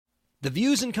The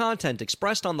views and content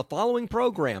expressed on the following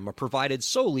program are provided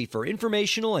solely for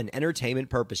informational and entertainment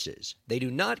purposes. They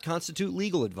do not constitute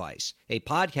legal advice. A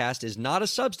podcast is not a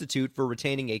substitute for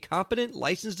retaining a competent,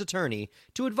 licensed attorney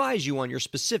to advise you on your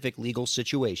specific legal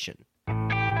situation.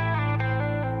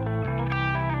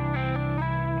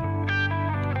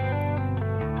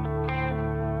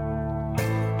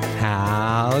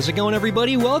 How's it going,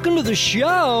 everybody? Welcome to the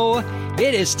show.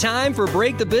 It is time for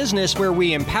Break the Business, where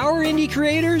we empower indie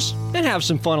creators and have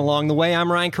some fun along the way.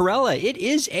 I'm Ryan Corella. It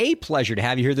is a pleasure to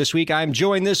have you here this week. I'm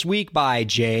joined this week by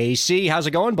JC. How's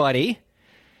it going, buddy?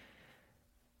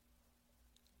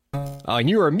 Oh, and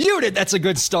you are muted. That's a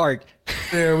good start.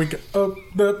 There we go. Oh,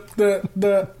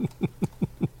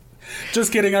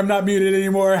 Just kidding. I'm not muted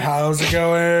anymore. How's it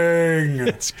going?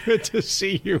 It's good to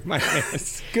see you, my man.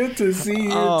 It's good to see you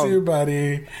too,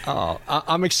 buddy.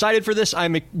 I'm excited for this.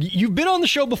 You've been on the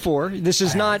show before. This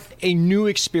is not a new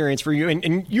experience for you.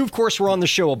 And you, of course, were on the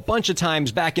show a bunch of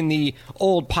times back in the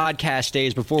old podcast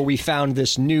days before we found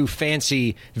this new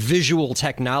fancy visual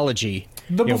technology.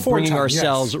 Bringing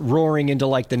ourselves roaring into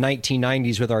like the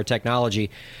 1990s with our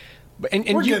technology. And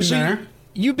we're getting there.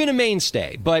 You've been a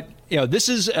mainstay, but this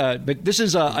is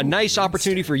a nice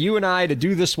opportunity for you and I to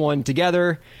do this one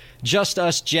together, just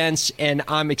us gents, and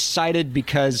I'm excited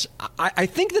because I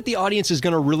think that the audience is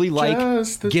going to really like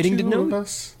getting to know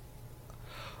us.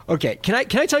 Okay, can I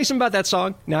tell you something about that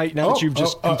song now that you've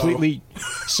just completely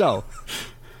So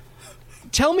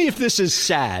tell me if this is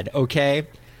sad, okay?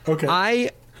 Okay.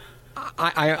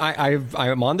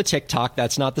 I'm on the TikTok.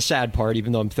 That's not the sad part,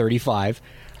 even though I'm 35.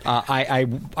 I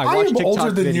watch TikTok older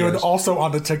than videos. you and also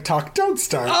on the TikTok. Don't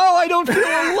start. Oh, I don't feel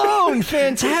alone.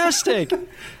 Fantastic.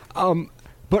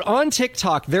 But on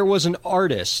TikTok, there was an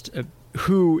artist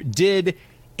who did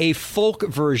a folk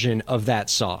version of that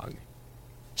song.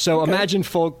 So imagine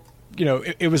folk,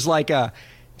 it was like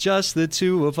just the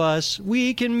two of us.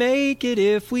 We can make it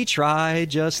if we try.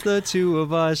 Just the two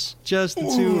of us. Just the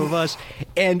two of us.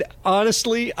 And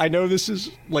honestly, I know this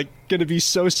is like going to be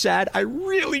so sad. I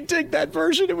really dig that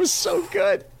version. It was so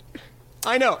good.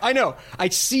 I know. I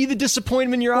see the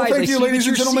disappointment in your eyes. Thank you, ladies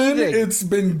and gentlemen. It's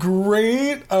been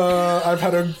great. I've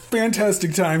had a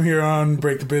fantastic time here on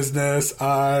Break the Business.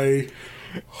 I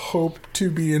hope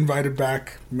to be invited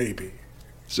back, maybe.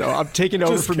 So I'm taking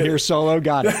over from here solo.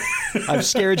 Got it. I've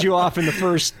scared you off in the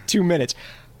first 2 minutes.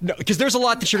 No, because there's a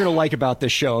lot that you're going to like about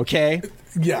this show, okay?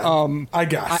 Yeah, I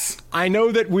guess. I know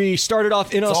that we started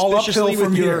off inauspiciously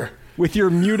with your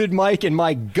muted mic and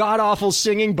my god-awful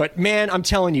singing, but man, I'm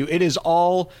telling you, it is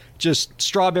all just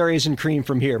strawberries and cream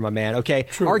from here, my man, okay?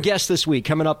 Truly. Our guest this week,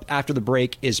 coming up after the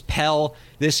break, is Pell.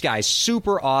 This guy's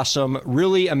super awesome,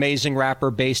 really amazing rapper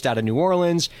based out of New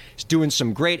Orleans. He's doing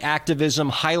some great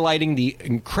activism, highlighting the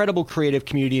incredible creative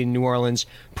community in New Orleans,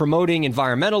 promoting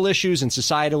environmental issues and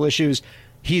societal issues.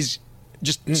 He's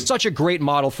just such a great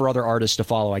model for other artists to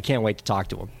follow. I can't wait to talk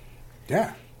to him.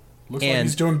 Yeah. Looks like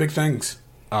he's doing big things.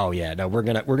 Oh, yeah. No, we're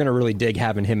gonna really dig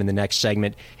having him in the next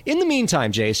segment. In the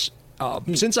meantime, Jace,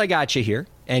 since I got you here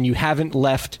and you haven't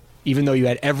left, even though you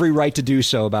had every right to do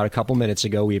so about a couple minutes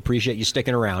ago, we appreciate you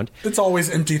sticking around. It's always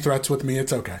empty threats with me.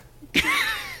 It's okay.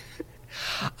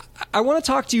 I want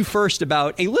to talk to you first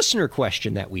about a listener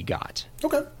question that we got.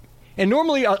 Okay. And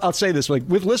normally, I'll say this, like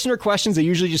with listener questions, they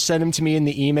usually just send them to me in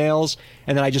the emails,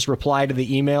 and then I just reply to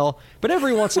the email. But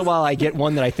every once in a while, I get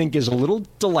one that I think is a little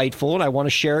delightful, and I want to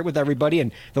share it with everybody.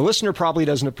 And the listener probably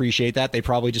doesn't appreciate that. They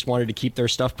probably just wanted to keep their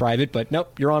stuff private. But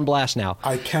nope, you're on blast now.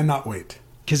 I cannot wait.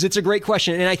 Because it's a great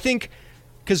question. And I think,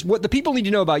 because what the people need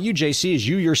to know about you, JC, is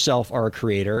you yourself are a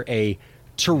creator, a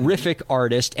terrific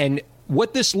artist, and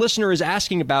what this listener is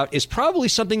asking about is probably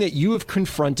something that you have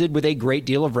confronted with a great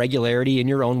deal of regularity in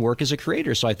your own work as a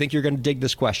creator. So I think you're going to dig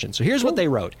this question. So here's what they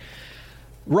wrote.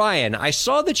 Ryan, I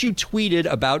saw that you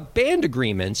tweeted about band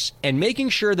agreements and making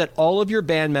sure that all of your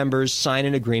band members sign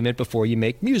an agreement before you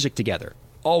make music together.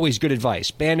 Always good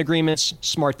advice. Band agreements,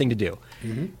 smart thing to do.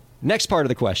 Mm-hmm. Next part of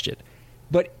the question.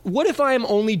 But what if I am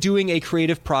only doing a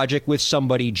creative project with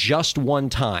somebody just one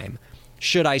time?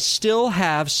 Should I still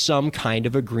have some kind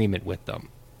of agreement with them?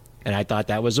 And I thought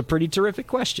that was a pretty terrific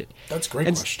question. That's a great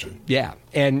question. Yeah.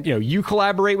 And you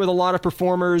collaborate with a lot of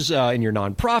performers in your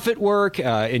nonprofit work,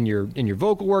 in your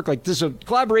vocal work. Like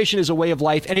collaboration is a way of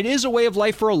life, and it is a way of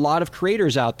life for a lot of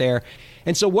creators out there.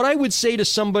 And so what I would say to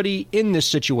somebody in this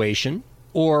situation,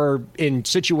 or in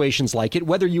situations like it,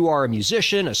 whether you are a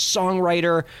musician, a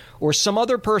songwriter, or some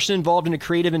other person involved in a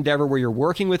creative endeavor where you're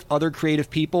working with other creative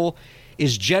people,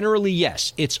 is generally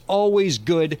yes. It's always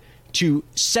good to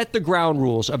set the ground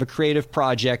rules of a creative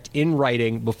project in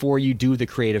writing before you do the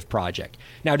creative project.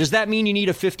 Now, does that mean you need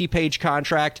a 50-page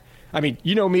contract? I mean,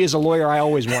 you know me as a lawyer, I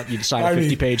always want you to sign a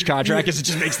 50-page contract because it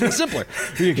just makes things simpler.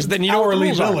 Because then you know hourly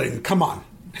what the rules billing. Come on.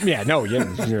 Yeah, no,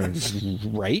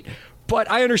 right. But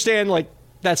I understand, like,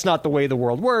 that's not the way the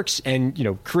world works, and, you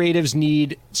know, creatives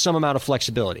need some amount of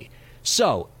flexibility.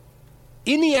 So,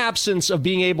 in the absence of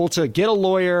being able to get a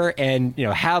lawyer and, you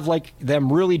know, have, like,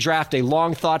 them really draft a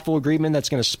long, thoughtful agreement that's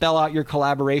going to spell out your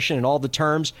collaboration and all the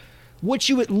terms, what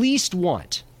you at least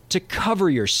want to cover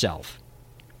yourself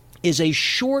is a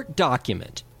short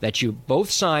document that you both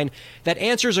sign that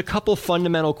answers a couple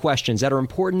fundamental questions that are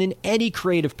important in any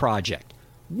creative project.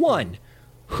 1,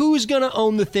 who's going to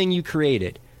own the thing you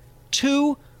created?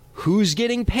 2, who's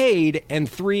getting paid? And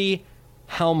 3,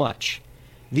 how much?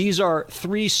 These are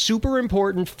 3 super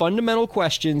important fundamental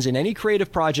questions in any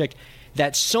creative project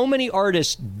that so many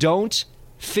artists don't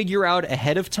figure out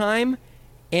ahead of time.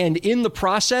 And in the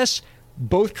process,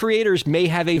 both creators may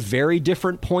have a very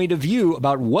different point of view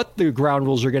about what the ground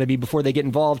rules are going to be before they get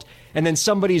involved. And then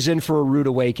somebody's in for a rude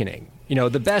awakening. You know,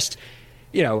 the best,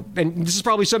 you know, and this is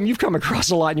probably something you've come across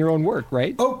a lot in your own work,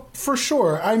 right? Oh, for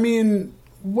sure. I mean,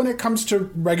 when it comes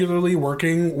to regularly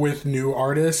working with new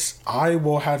artists, I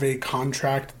will have a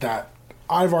contract that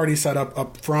I've already set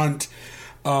up front.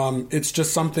 It's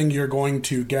just something you're going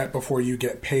to get before you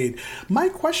get paid. My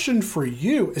question for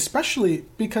you, especially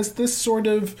because this sort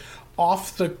of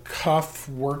off-the-cuff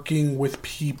working with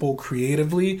people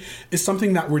creatively is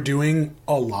something that we're doing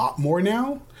a lot more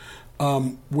now.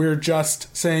 We're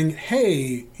just saying,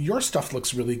 hey, your stuff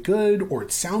looks really good, or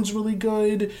it sounds really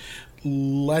good.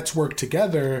 Let's work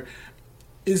together.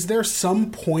 Is there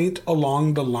some point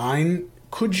along the line,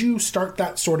 could you start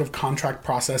that sort of contract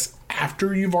process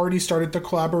after you've already started the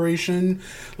collaboration?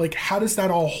 Like, how does that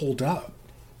all hold up?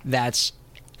 That's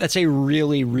a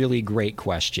really, really great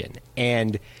question.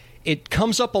 And it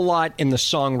comes up a lot in the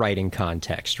songwriting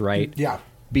context, right? Yeah.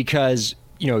 Because,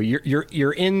 you know,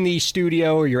 you're in the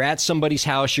studio or you're at somebody's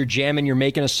house, you're jamming, you're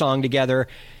making a song together,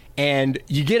 and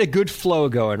you get a good flow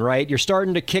going, right? You're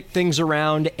starting to kick things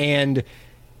around, and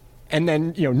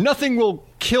then, you know, nothing will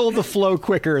kill the flow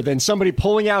quicker than somebody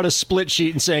pulling out a split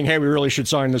sheet and saying, hey, we really should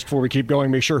sign this before we keep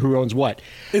going, make sure who owns what.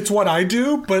 It's what I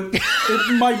do, but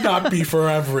it might not be for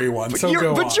everyone. So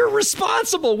go on. But you're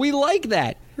responsible. We like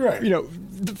that. Right. You know,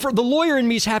 for the lawyer in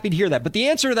me is happy to hear that. But the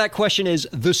answer to that question is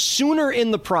the sooner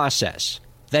in the process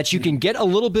that you can get a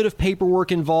little bit of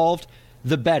paperwork involved,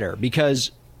 the better.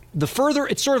 Because the further,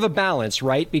 it's sort of a balance,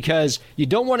 right? Because you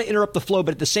don't want to interrupt the flow,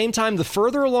 but at the same time, the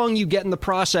further along you get in the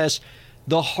process,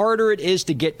 the harder it is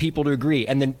to get people to agree.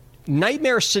 And the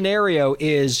nightmare scenario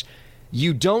is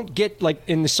you don't get, like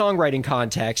in the songwriting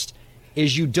context,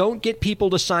 is you don't get people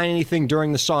to sign anything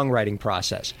during the songwriting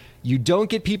process. You don't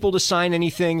get people to sign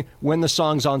anything when the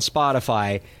song's on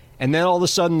Spotify, and then all of a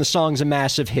sudden the song's a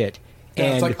massive hit. Yeah,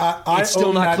 and it's like, I it's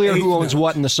still not clear who owns note.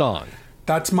 what in the song.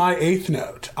 That's my 8th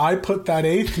note. I put that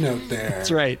 8th note there.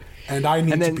 That's right. And I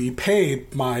need to be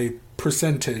paid my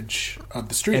percentage of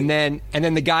the stream. And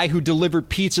then the guy who delivered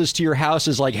pizzas to your house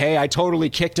is like, hey, I totally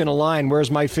kicked in a line.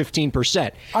 Where's my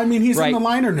 15%? I mean, he's in the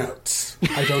liner notes.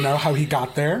 I don't know how he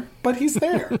got there, but he's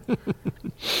there.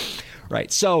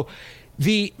 Right. So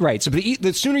the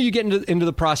sooner you get into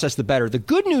the process, the better. The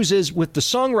good news is with the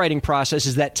songwriting process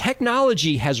is that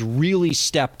technology has really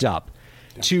stepped up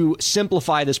to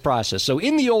simplify this process. So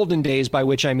in the olden days, by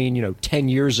which I mean, 10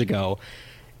 years ago,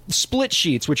 split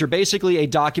sheets, which are basically a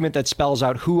document that spells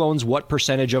out who owns what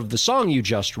percentage of the song you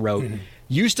just wrote,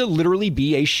 used to literally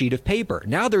be a sheet of paper.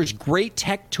 Now there's great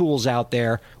tech tools out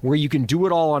there where you can do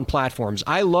it all on platforms.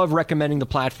 I love recommending the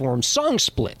platform Song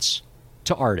Splits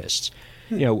to artists.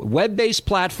 Web-based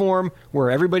platform where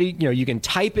everybody, you can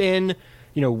type in,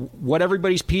 what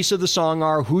everybody's piece of the song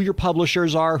are, who your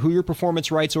publishers are, who your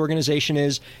performance rights organization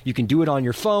is. You can do it on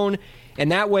your phone.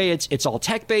 And that way it's all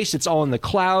tech-based. It's all in the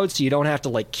cloud, so you don't have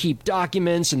to keep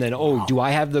documents and then, do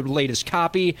I have the latest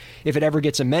copy? If it ever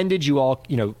gets amended, you all,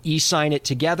 e-sign it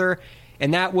together.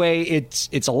 And that way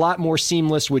it's a lot more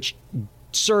seamless, which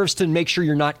serves to make sure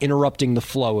you're not interrupting the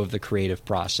flow of the creative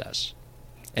process.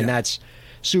 And that's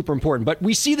super important. But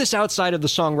we see this outside of the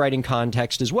songwriting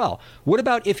context as well. What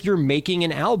about if you're making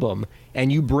an album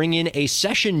and you bring in a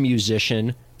session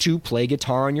musician to play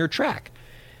guitar on your track?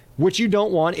 What you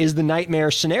don't want is the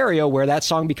nightmare scenario where that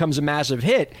song becomes a massive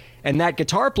hit and that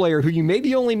guitar player who you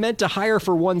maybe only meant to hire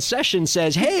for one session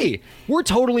says, hey, we're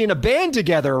totally in a band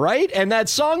together, right? And that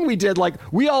song we did,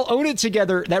 we all own it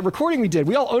together. That recording we did,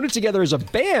 we all own it together as a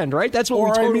band, right? That's what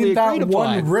we totally agreed upon.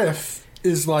 That one riff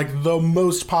is the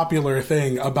most popular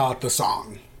thing about the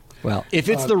song. Well, if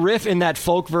it's the riff in that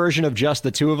folk version of Just the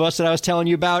Two of Us that I was telling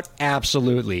you about,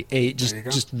 absolutely.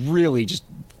 Just really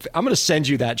gonna send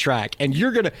you that track, and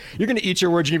you're gonna eat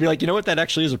your words, and you'll be like, you know what, that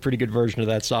actually is a pretty good version of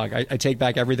that song. I take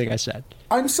back everything I said.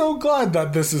 I'm so glad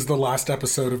that this is the last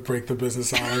episode of Break the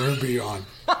Business I'll ever be on.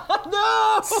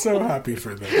 No, so happy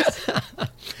for this.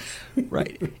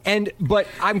 Right. But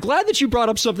I'm glad that you brought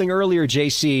up something earlier,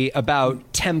 JC,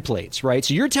 about templates, right?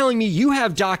 So you're telling me you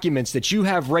have documents that you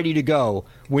have ready to go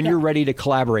when you're ready to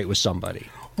collaborate with somebody.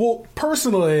 Well,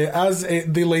 personally, as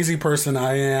the lazy person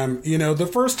I am, the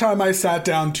first time I sat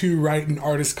down to write an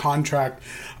artist contract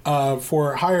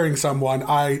for hiring someone,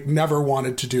 I never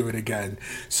wanted to do it again.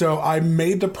 So I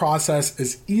made the process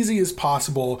as easy as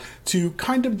possible to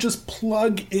kind of just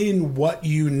plug in what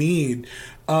you need,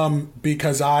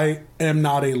 because I am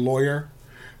not a lawyer,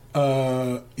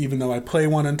 even though I play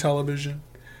one on television.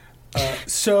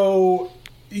 So...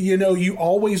 you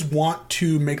always want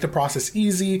to make the process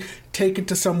easy, take it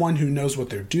to someone who knows what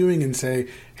they're doing and say,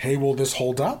 hey, will this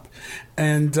hold up?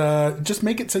 And just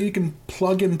make it so you can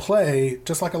plug and play,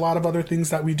 just like a lot of other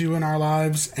things that we do in our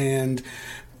lives. And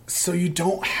so you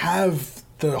don't have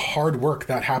the hard work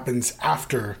that happens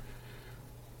after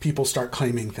people start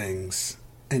claiming things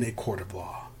in a court of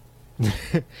law.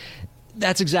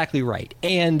 That's exactly right.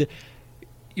 And...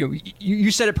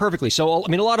 you said it perfectly. So, I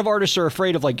mean, a lot of artists are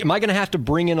afraid of, like, am I going to have to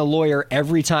bring in a lawyer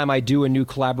every time I do a new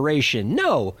collaboration?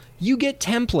 No, you get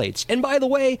templates. And by the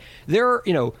way,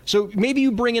 so maybe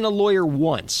you bring in a lawyer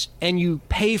once and you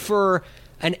pay for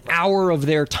an hour of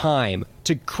their time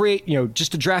to create,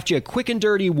 just to draft you a quick and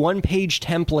dirty one-page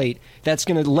template that's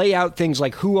going to lay out things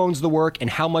like who owns the work and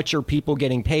how much are people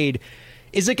getting paid.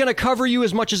 Is it going to cover you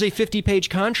as much as a 50-page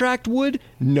contract would?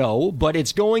 No, but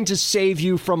it's going to save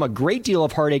you from a great deal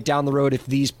of heartache down the road if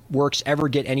these works ever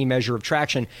get any measure of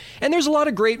traction. And there's a lot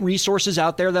of great resources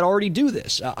out there that already do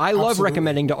this. I love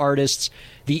recommending to artists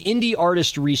the Indie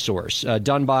Artist Resource,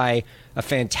 done by a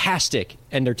fantastic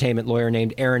entertainment lawyer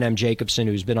named Erin M. Jacobson,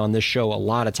 who's been on this show a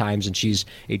lot of times, and she's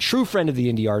a true friend of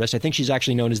the indie artist. I think she's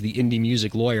actually known as the indie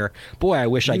music lawyer. Boy, I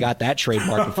wish I got that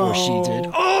trademark before she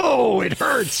did. Oh, it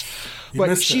hurts.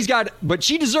 But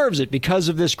she deserves it because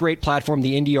of this great platform,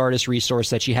 the Indie Artist Resource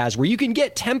that she has, where you can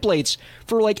get templates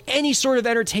for like any sort of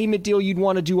entertainment deal you'd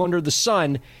want to do under the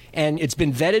sun. And it's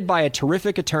been vetted by a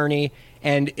terrific attorney,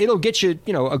 and it'll get you,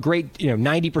 a great,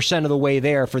 90% of the way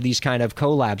there for these kind of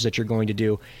collabs that you're going to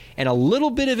do. And a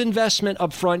little bit of investment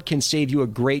up front can save you a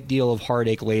great deal of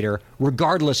heartache later,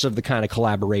 regardless of the kind of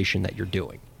collaboration that you're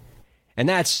doing. And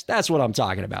that's what I'm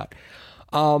talking about.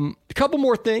 A couple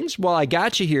more things while I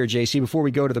got you here, JC, before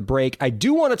we go to the break. I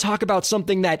do want to talk about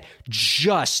something that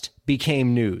just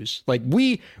became news. Like,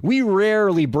 we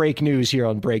rarely break news here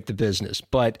on Break the Business,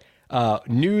 but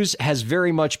news has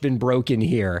very much been broken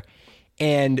here.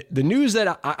 And the news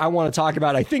that I want to talk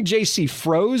about, I think JC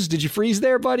froze. Did you freeze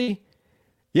there, buddy?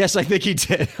 Yes, I think he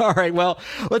did. All right, well,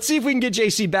 let's see if we can get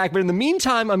JC back. But in the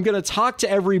meantime, I'm going to talk to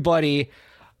everybody.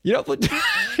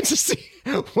 Just see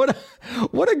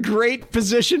what a great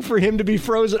position for him to be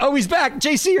frozen. Oh, he's back.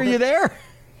 JC, are you there?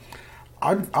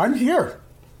 I'm here.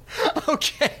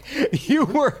 Okay, you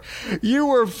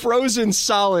were frozen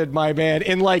solid, my man,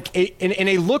 in like in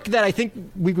a look that I think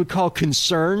we would call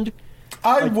concerned.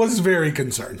 I was very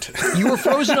concerned. You were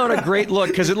frozen on a great look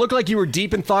because it looked like you were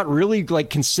deep in thought, really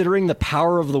like considering the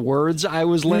power of the words I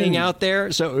was laying out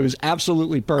there. So it was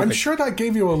absolutely perfect. I'm sure that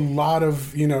gave you a lot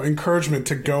of, encouragement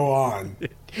to go on.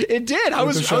 It did. I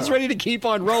was ready to keep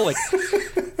on rolling.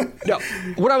 No,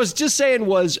 what I was just saying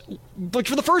was, like,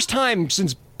 for the first time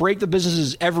since Break the Business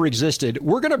has ever existed,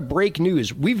 we're going to break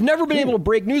news. We've never been able to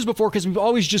break news before because we've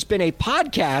always just been a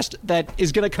podcast that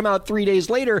is going to come out 3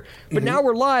 days later. But now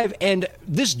we're live, and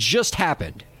this just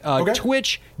happened.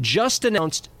 Twitch just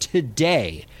announced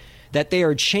today that they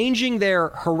are changing their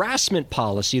harassment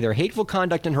policy, their hateful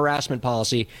conduct and harassment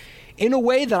policy, in a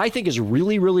way that I think is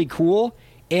really, really cool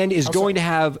and is going to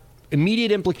have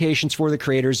immediate implications for the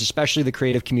creators, especially the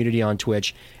creative community on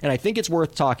Twitch. And I think it's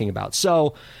worth talking about.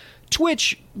 So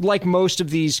Twitch, like most of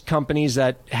these companies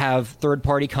that have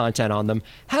third-party content on them,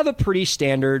 have a pretty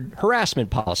standard harassment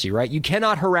policy, right? You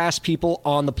cannot harass people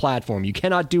on the platform. You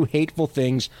cannot do hateful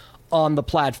things on the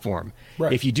platform.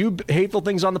 Right. If you do hateful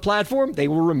things on the platform, they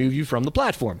will remove you from the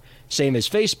platform. Same as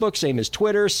Facebook, same as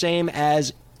Twitter, same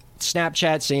as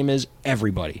Snapchat, same as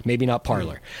everybody. Maybe not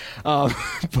Parler.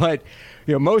 But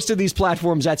most of these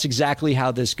platforms, that's exactly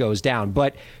how this goes down.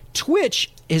 But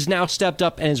Twitch has now stepped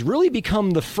up and has really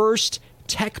become the first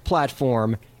tech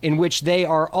platform in which they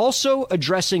are also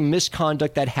addressing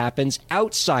misconduct that happens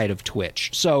outside of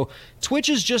Twitch. So Twitch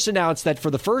has just announced that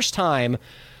for the first time,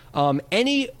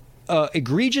 any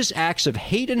egregious acts of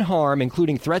hate and harm,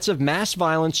 including threats of mass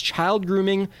violence, child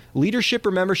grooming, leadership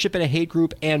or membership in a hate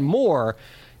group, and more,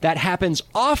 that happens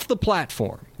off the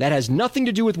platform, that has nothing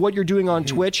to do with what you're doing on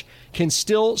Twitch, can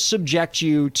still subject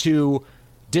you to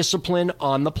discipline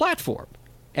on the platform.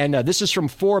 And this is from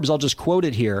Forbes. I'll just quote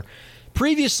it here.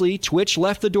 Previously, Twitch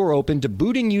left the door open to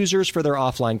booting users for their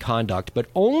offline conduct, but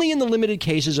only in the limited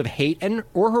cases of hate and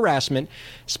or harassment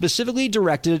specifically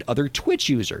directed at other Twitch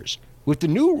users. With the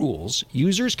new rules,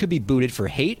 users could be booted for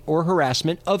hate or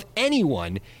harassment of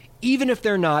anyone, even if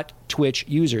they're not Twitch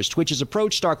users. Twitch's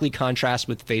approach starkly contrasts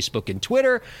with Facebook and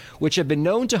Twitter, which have been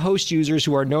known to host users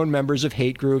who are known members of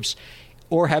hate groups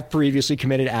or have previously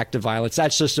committed acts of violence.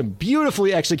 That's just some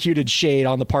beautifully executed shade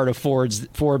on the part of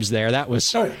Forbes there. That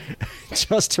was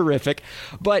just terrific.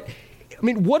 But, I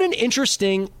mean, what an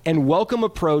interesting and welcome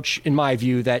approach, in my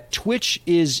view, that Twitch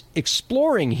is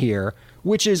exploring here,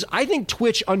 which is, I think,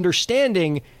 Twitch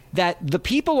understanding that the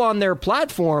people on their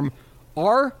platform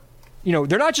are, you know,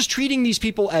 they're not just treating these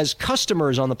people as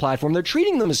customers on the platform, they're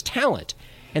treating them as talent.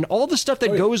 And all the stuff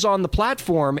that goes on the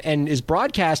platform and is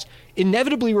broadcast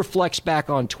inevitably reflects back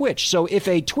on Twitch. So if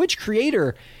a Twitch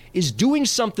creator is doing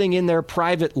something in their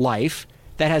private life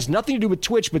that has nothing to do with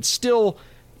Twitch but still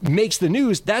makes the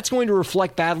news, that's going to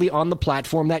reflect badly on the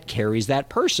platform that carries that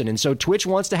person. And so Twitch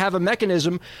wants to have a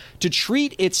mechanism to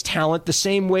treat its talent the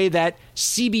same way that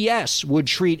CBS would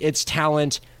treat its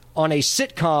talent on a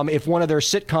sitcom if one of their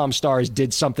sitcom stars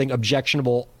did something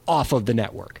objectionable off of the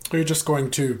network. You're just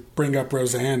going to bring up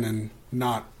Roseanne and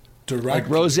not directly. Like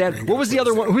Roseanne. What was the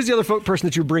other one? Who's the other person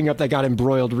that you bring up that got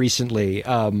embroiled recently?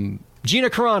 Gina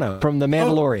Carano from The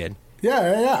Mandalorian.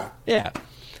 Yeah.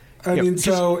 I mean,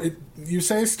 so you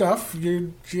say stuff,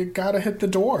 you got to hit the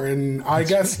door. And I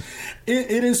guess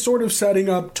it is sort of setting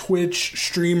up Twitch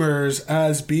streamers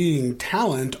as being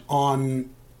talent on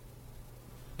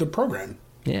the program.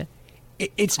 Yeah.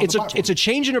 It's a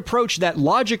change in approach that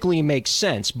logically makes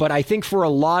sense, but I think for a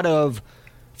lot of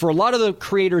the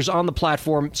creators on the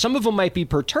platform, some of them might be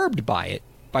perturbed by it,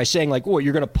 by saying like, "Oh,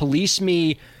 you're going to police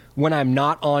me when I'm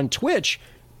not on Twitch,"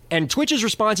 and Twitch's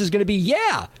response is going to be,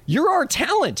 "Yeah, you're our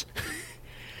talent."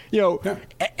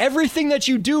 Everything that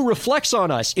you do reflects on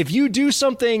us. If you do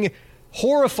something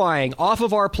horrifying off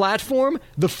of our platform,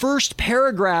 the first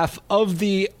paragraph of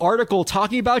the article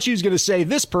talking about you is going to say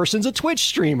this person's a Twitch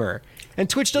streamer. And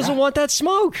Twitch doesn't want that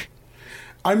smoke.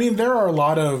 I mean, there are a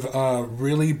lot of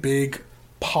really big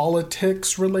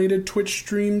politics-related Twitch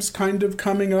streams kind of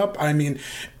coming up. I mean,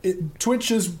 Twitch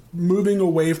is moving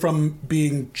away from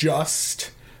being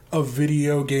just a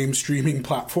video game streaming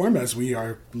platform, as we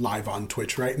are live on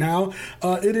Twitch right now.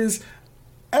 It is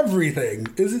everything.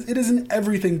 It is an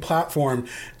everything platform.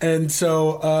 And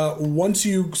so once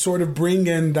you sort of bring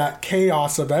in that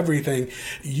chaos of everything,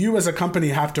 you as a company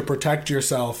have to protect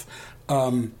yourself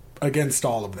against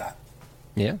all of that.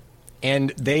 Yeah. And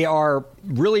they are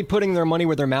really putting their money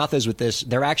where their mouth is with this.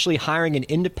 They're actually hiring an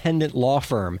independent law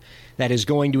firm that is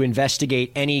going to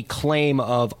investigate any claim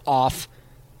of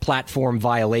off-platform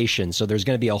violation. So there's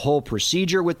going to be a whole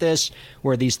procedure with this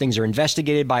where these things are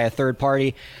investigated by a third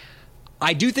party.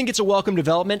 I do think it's a welcome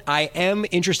development. I am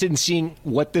interested in seeing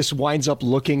what this winds up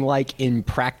looking like in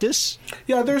practice.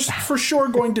 Yeah, there's for sure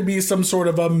going to be some sort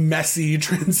of a messy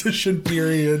transition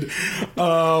period.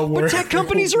 But tech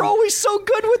companies are always so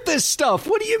good with this stuff.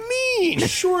 What do you mean?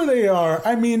 Sure they are.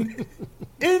 I mean,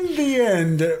 in the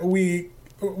end, we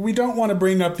don't want to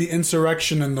bring up the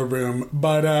insurrection in the room,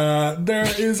 but there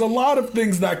is a lot of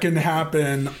things that can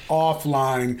happen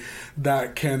offline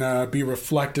that can be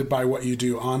reflected by what you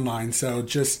do online. So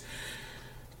just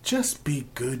be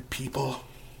good, people.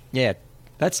 Yeah,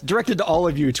 that's directed to all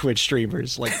of you Twitch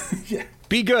streamers. Like, yeah.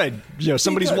 Be good.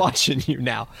 Somebody's watching you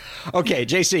now. Okay,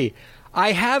 JC,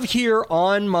 I have here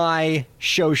on my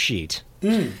show sheet.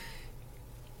 It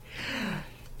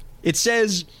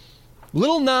says,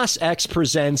 Lil Nas X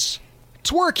presents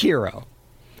Twerk Hero.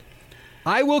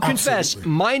 I will confess,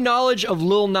 my knowledge of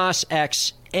Lil Nas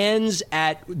X ends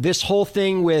at this whole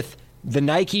thing with the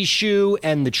Nike shoe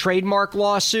and the trademark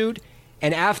lawsuit.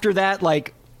 And after that,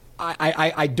 like,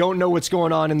 I don't know what's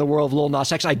going on in the world of Lil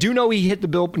Nas X. I do know he hit the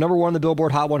number one on the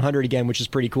Billboard Hot 100 again, which is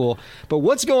pretty cool. But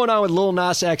what's going on with Lil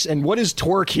Nas X and what is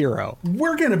Twerk Hero?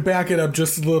 We're going to back it up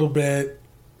just a little bit,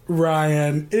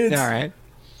 Ryan. It's all right.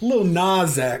 Lil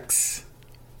Nas X.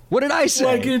 What did I say?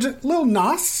 Like, you're just, Lil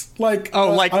Nas? Like,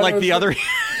 like the other...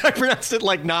 I pronounced it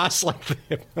like Nas, like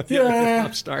the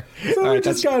pop star. So we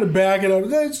just got to back it up.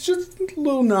 It's just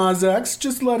Lil Nas X.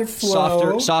 Just let it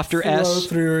flow. Softer flow S.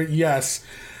 Through, yes.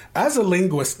 As a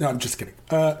linguist... No, I'm just kidding.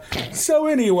 So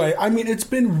anyway, I mean, it's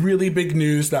been really big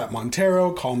news that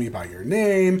Montero, Call Me By Your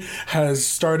Name, has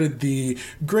started the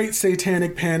Great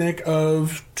Satanic Panic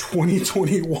of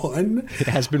 2021. It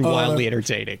has been wildly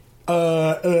entertaining.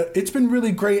 It's been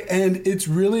really great, and it's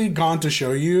really gone to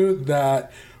show you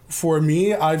that for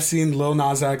me, I've seen Lil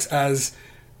Nas X as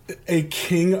a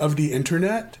king of the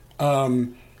internet.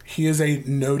 He is a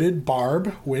noted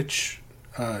barb, which,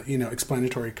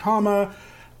 explanatory comma,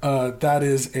 that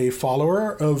is a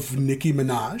follower of Nicki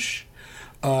Minaj.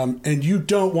 And you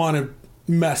don't want to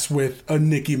mess with a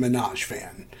Nicki Minaj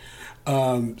fan.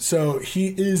 So he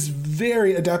is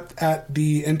very adept at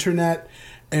the internet,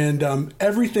 and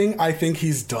everything I think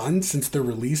he's done since the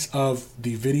release of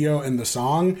the video and the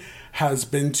song has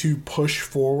been to push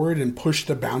forward and push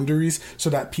the boundaries so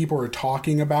that people are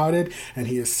talking about it, and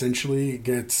he essentially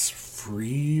gets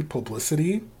free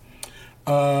publicity.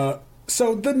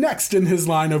 So the next in his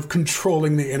line of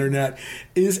controlling the internet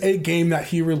is a game that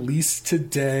he released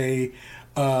today.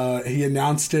 He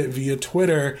announced it via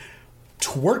Twitter,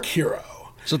 Twerk Hero.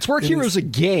 So Twerk Hero is a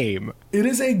game. It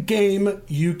is a game.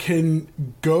 You can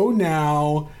go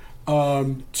now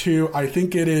to, I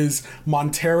think it is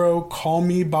Montero Call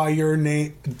Me By Your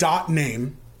Name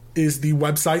is the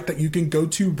website that you can go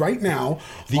to right now.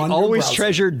 The always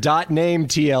treasured .name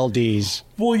TLDs.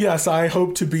 Well, yes, I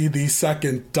hope to be the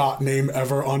second .name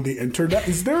ever on the internet.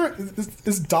 Is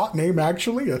 .name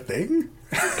actually a thing?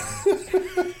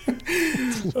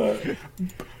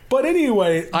 But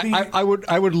anyway, I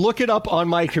would look it up on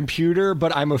my computer,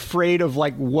 but I'm afraid of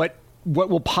like what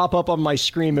will pop up on my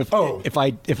screen if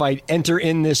I enter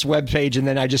in this webpage and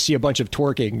then I just see a bunch of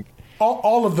twerking.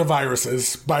 All of the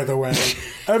viruses, by the way,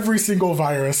 every single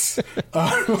virus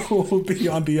will be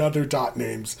on the other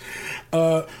 .names.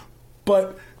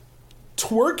 But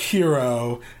Twerk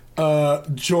Hero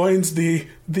joins the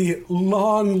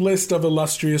long list of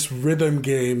illustrious rhythm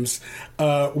games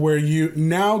where you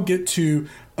now get to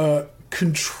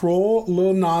control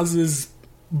Lil Nas's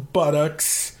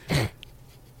buttocks.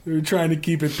 We're trying to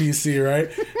keep it PC, right?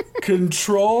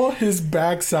 Control his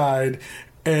backside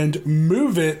and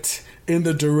move it in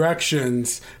the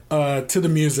directions to the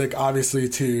music, obviously,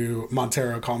 to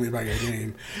Montero, Call Me By Your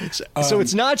Name. So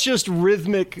it's not just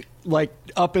rhythmic, like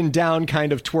up and down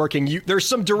kind of twerking. There's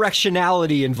some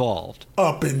directionality involved.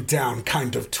 Up and down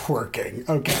kind of twerking.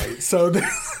 Okay, so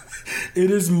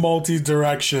it is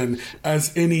multi-direction,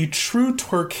 as any true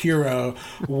twerk hero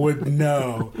would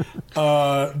know.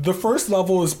 The first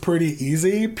level is pretty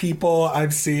easy. People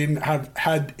I've seen have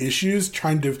had issues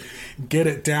trying to get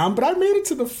it down, but I made it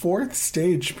to the fourth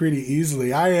stage pretty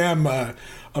easily. I am a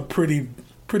pretty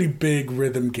big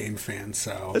rhythm game fan,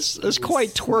 so it's quite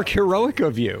twerk heroic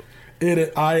of you.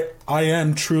 I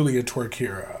am truly a twerk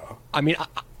hero. I mean,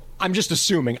 I'm just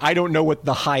assuming. I don't know what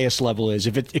the highest level is.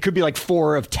 If it could be like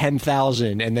 4 of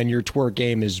 10,000, and then your twerk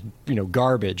game is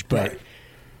garbage. But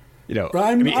right.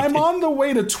 I'm on the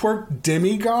way to twerk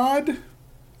demigod.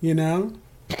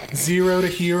 0 to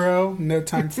hero, no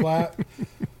time flat.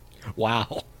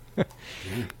 Wow,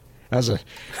 that's a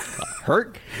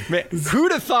hurt. Man,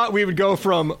 who'd have thought we would go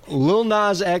from Lil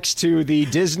Nas X to the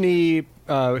Disney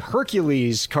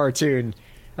Hercules cartoon?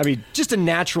 I mean, just a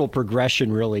natural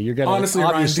progression, really. You're gonna honestly,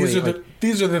 Ryan.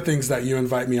 These are the things that you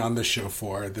invite me on this show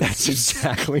for. That's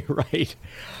exactly right.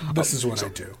 This is what I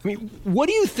do. I mean, what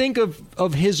do you think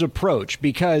of his approach?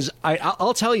 Because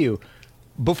I'll tell you,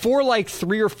 before like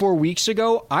 3 or 4 weeks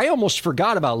ago, I almost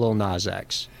forgot about Lil Nas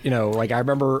X. Like I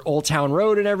remember Old Town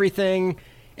Road and everything,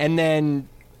 and then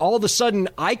all of a sudden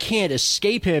I can't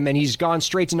escape him, and he's gone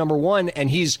straight to number one, and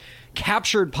he's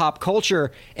captured pop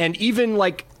culture, and even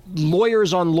like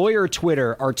lawyers on lawyer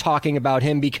Twitter are talking about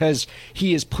him because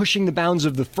he is pushing the bounds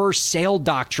of the first sale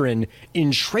doctrine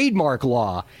in trademark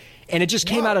law. And it just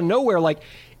came out of nowhere. Like,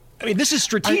 I mean, this is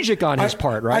strategic on his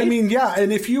part, right? I mean, yeah.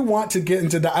 And if you want to get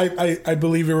into that, I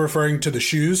believe you're referring to the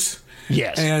shoes.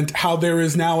 Yes. And how there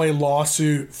is now a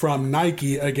lawsuit from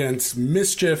Nike against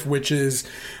Mischief, which is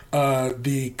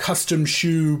the custom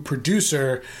shoe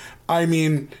producer. I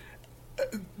mean,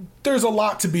 there's a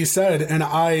lot to be said, and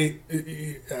I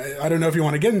don't know if you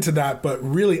want to get into that, but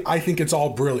really, I think it's all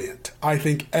brilliant. I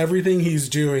think everything he's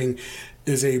doing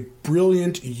is a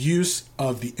brilliant use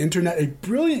of the internet, a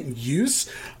brilliant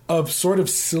use of sort of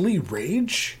silly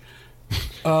rage.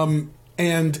 And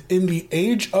in the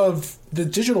age of the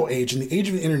digital age, in the age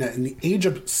of the internet, in the age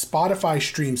of Spotify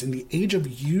streams, in the age of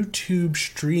YouTube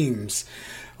streams,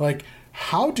 like,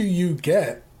 how do you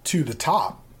get to the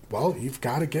top? Well, you've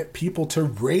got to get people to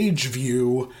rage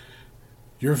view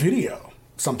your video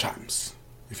sometimes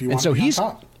if you want to be on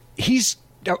top. He's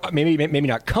maybe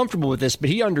not comfortable with this, but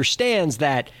he understands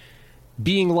that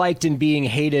being liked and being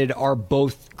hated are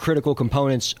both critical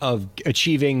components of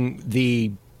achieving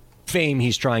the fame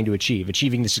he's trying to achieve,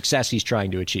 achieving the success he's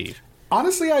trying to achieve.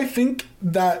 Honestly, I think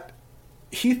that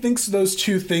he thinks those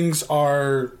two things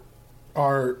are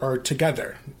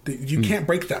together. You can't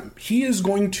break them. He is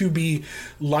going to be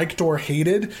liked or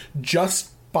hated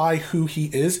just by who he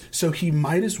is, so he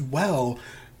might as well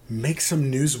make some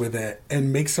news with it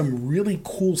and make some really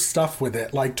cool stuff with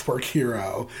it, like Twerk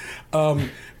Hero.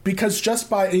 Because just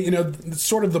by,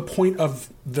 sort of the point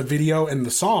of the video and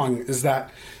the song is that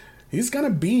he's going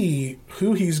to be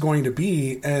who he's going to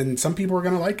be, and some people are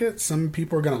going to like it, some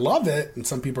people are going to love it, and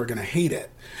some people are going to hate it.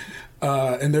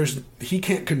 And he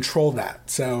can't control that.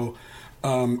 So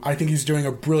I think he's doing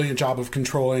a brilliant job of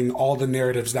controlling all the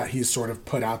narratives that he's sort of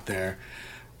put out there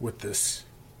with this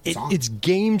song. It's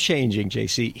game-changing,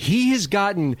 JC. He has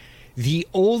gotten the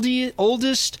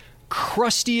oldest,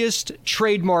 crustiest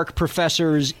trademark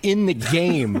professors in the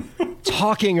game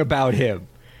talking about him.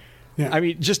 Yeah. I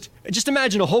mean, just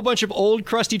imagine a whole bunch of old,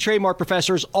 crusty trademark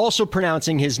professors also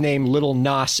pronouncing his name Little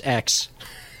Nas X.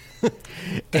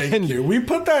 Thank you. We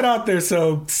put that out there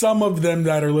so some of them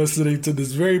that are listening to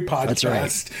this very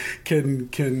podcast can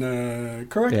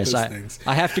correct those things.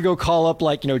 I have to go call up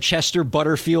Chester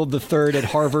Butterfield III at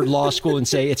Harvard Law School and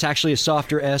say it's actually a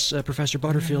softer S, Professor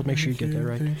Butterfield. Make sure you get that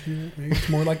right. Thank you. It's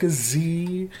more like a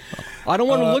Z. I don't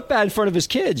want to look bad in front of his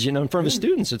kids. In front of his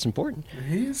students, it's important.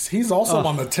 He's also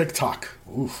on the TikTok.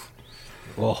 Oof.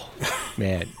 Oh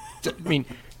man. I mean,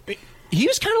 he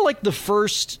was kind of like the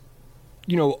first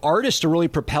artist to really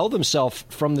propel themselves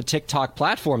from the TikTok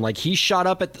platform. Like he shot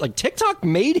up at TikTok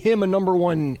made him a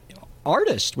 #1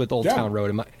 artist with Old Town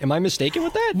Road. Am I mistaken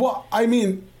with that? Well, I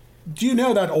mean, do you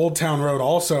know that Old Town Road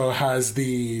also has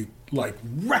the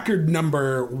record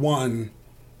 #1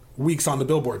 weeks on the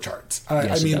Billboard charts?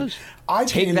 Yes, I mean, it does. I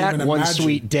Take can't that even One imagine.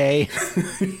 Sweet Day.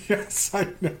 Yes, I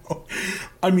know.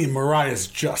 I mean, Mariah's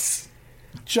just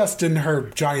in her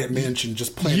giant mansion,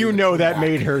 just playing. That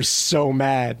made her so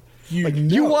mad.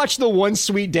 You watch the One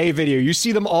Sweet Day video. You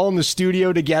see them all in the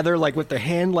studio together, with their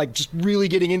hand, just really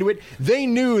getting into it. They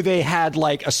knew they had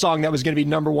a song that was going to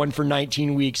be #1 for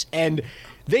 19 weeks, and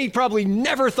they probably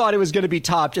never thought it was going to be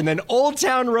topped. And then Old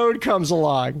Town Road comes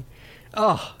along.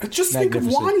 Oh, just think of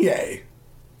Wanye.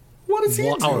 What is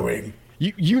he doing?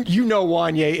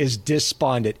 Wanye is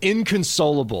despondent,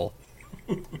 inconsolable.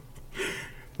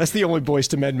 That's the only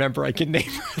Boyz II Men member I can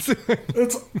name.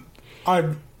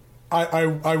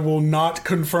 I will not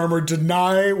confirm or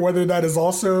deny whether that is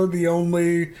also the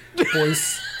only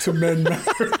Boyz II Men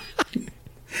member.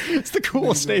 It's the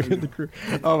coolest name in the crew.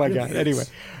 Oh my God. Anyway.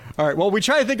 All right. Well, we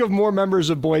try to think of more members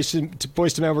of Boyz II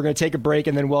Men. We're going to take a break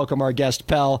and then welcome our guest,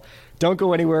 Pell. Don't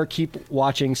go anywhere. Keep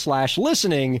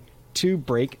watching/listening to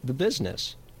Break the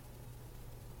Business.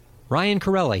 Ryan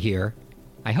Corella here.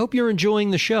 I hope you're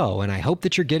enjoying the show, and I hope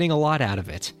that you're getting a lot out of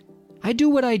it. I do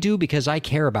what I do because I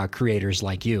care about creators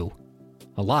like you.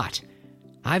 A lot.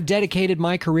 I've dedicated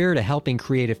my career to helping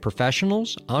creative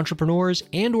professionals, entrepreneurs,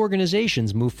 and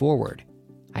organizations move forward.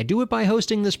 I do it by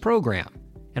hosting this program,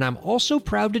 and I'm also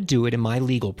proud to do it in my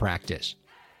legal practice.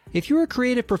 If you're a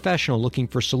creative professional looking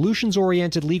for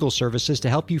solutions-oriented legal services to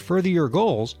help you further your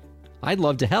goals, I'd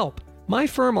love to help. My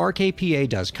firm RKPA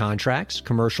does contracts,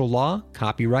 commercial law,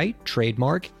 copyright,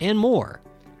 trademark, and more.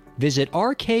 Visit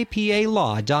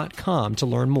rkpalaw.com to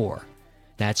learn more.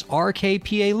 That's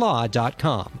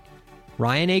rkpalaw.com.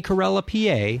 Ryan A. Corella,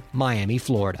 PA, Miami,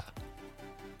 Florida.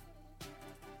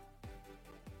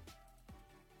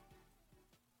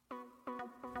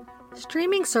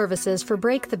 Streaming services for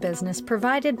Break the Business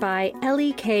provided by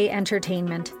LEK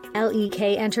Entertainment.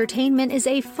 LEK Entertainment is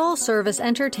a full-service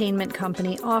entertainment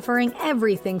company offering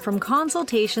everything from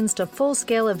consultations to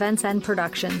full-scale events and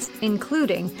productions,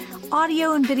 including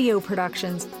audio and video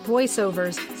productions,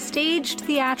 voiceovers, staged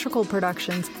theatrical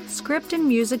productions, script and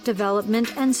music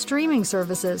development, and streaming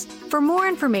services. For more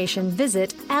information,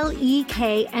 visit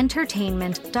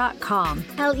lekentertainment.com.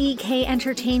 LEK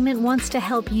Entertainment wants to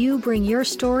help you bring your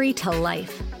story to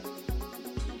life.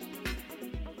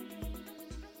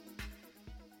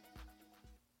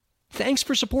 Thanks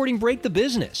for supporting Break the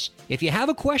Business. If you have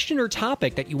a question or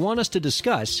topic that you want us to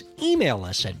discuss, email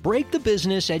us at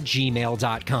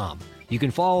breakthebusiness@gmail.com. You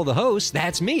can follow the host,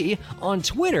 that's me, on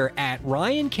Twitter at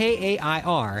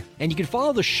RyanKAIR, and you can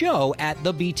follow the show at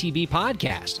the BTB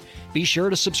Podcast. Be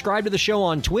sure to subscribe to the show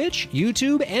on Twitch,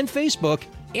 YouTube, and Facebook,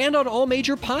 and on all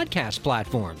major podcast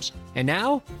platforms. And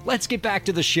now, let's get back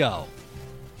to the show.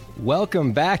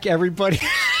 Welcome back, everybody.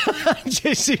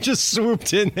 JC just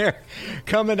swooped in there,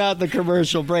 coming out the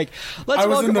commercial break. Let's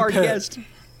welcome our guest.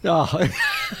 Oh,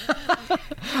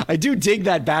 I do dig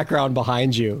that background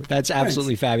behind you. That's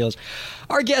absolutely fabulous.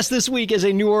 Our guest this week is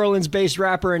a New Orleans-based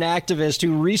rapper and activist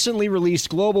who recently released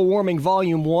Global Warming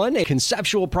Volume 1, a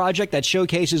conceptual project that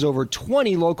showcases over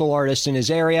 20 local artists in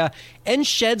his area and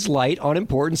sheds light on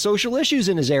important social issues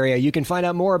in his area. You can find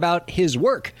out more about his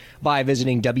work by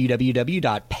visiting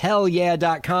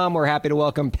www.pellyeah.com. We're happy to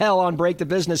welcome Pell on Break the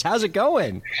Business. How's it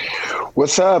going?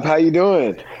 What's up? How you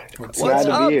doing? Glad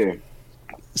to be here.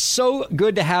 So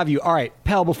good to have you. All right,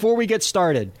 Pell, before we get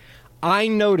started, I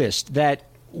noticed that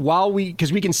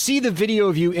because we can see the video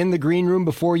of you in the green room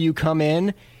before you come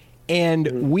in,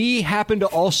 and we happen to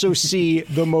also see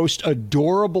the most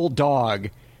adorable dog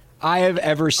I have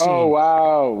ever seen. Oh,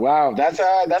 wow.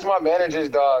 That's my manager's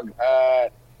dog.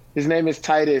 His name is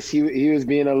Titus. He was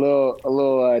being a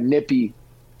little nippy.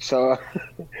 So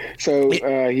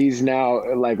he's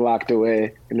now like locked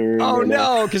away in the room. Oh right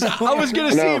no, because I was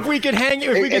going to see if we could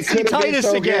see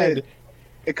Titus again. Good.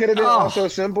 It could have been also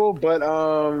simple, but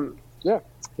yeah,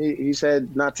 he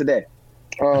said not today.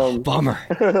 Bummer.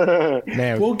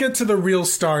 Man. We'll get to the real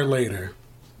star later.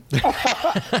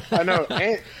 I know.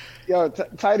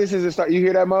 Titus is a star. You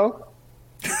hear that, Mo?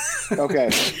 Okay.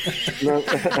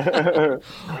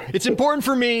 It's important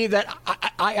for me that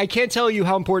I can't tell you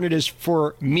how important it is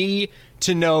for me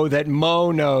to know that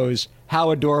Mo knows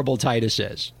how adorable Titus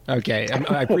is. Okay.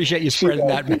 I appreciate you spreading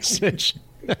that message.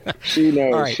 She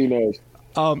knows. Right. She knows.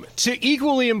 To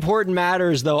equally important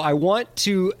matters, though, I want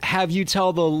to have you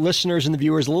tell the listeners and the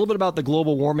viewers a little bit about the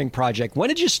Global Warming Project. When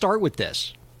did you start with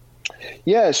this?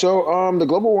 Yeah, so the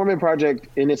Global Warming Project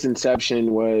in its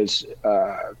inception was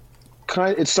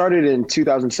it started in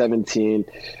 2017,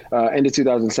 end of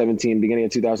 2017, beginning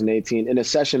of 2018, in a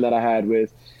session that I had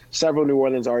with several New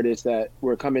Orleans artists that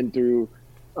were coming through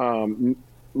LA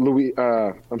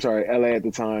at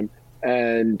the time.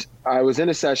 And I was in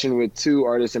a session with two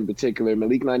artists in particular,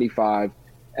 Malik 95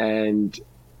 and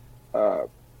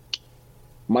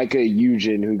Micah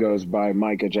Eugen, who goes by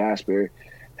Micah Jasper.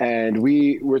 And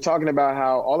we were talking about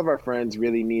how all of our friends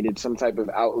really needed some type of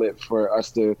outlet for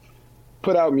us to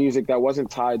put out music that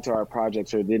wasn't tied to our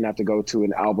projects or didn't have to go to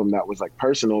an album that was like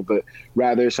personal, but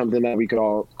rather something that we could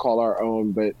all call our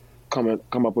own, but come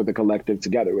up with a collective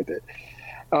together with it.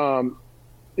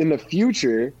 In the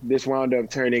future, this wound up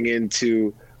turning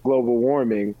into global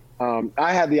warming.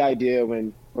 I had the idea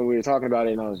when we were talking about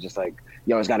it, and I was just like,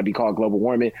 yo, it's got to be called global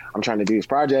warming. I'm trying to do this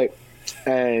project.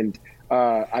 And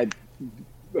I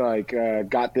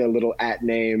got the little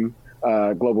 @name,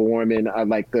 global warming. I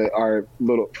like for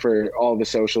all the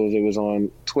socials. It was on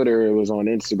Twitter, it was on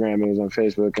Instagram, it was on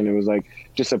Facebook, and it was like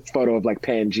just a photo of like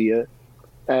Pangea.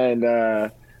 And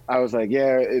I was like,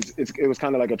 yeah, it was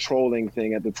kind of like a trolling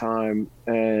thing at the time.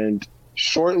 And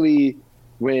shortly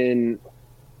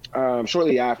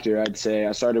after, I'd say,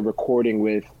 I started recording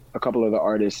with a couple of the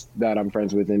artists that I'm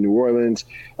friends with in New Orleans,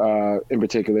 in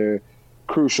particular,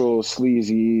 Crucial,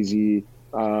 Sleazy, Easy,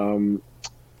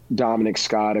 Dominic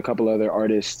Scott, a couple other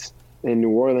artists in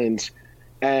New Orleans,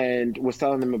 and was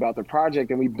telling them about the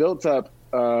project. And we built up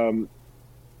a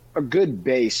good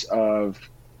base of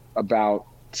about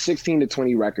 16 to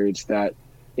 20 records that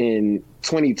in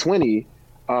 2020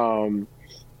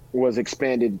 was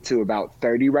expanded to about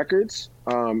 30 records.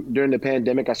 During the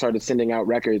pandemic, I started sending out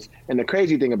records. And the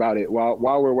crazy thing about it, while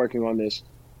we're working on this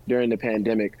during the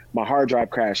pandemic, my hard drive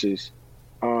crashes.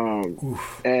 And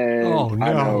oh,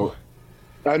 no.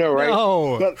 I know, right?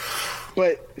 No.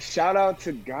 But shout out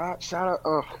to God.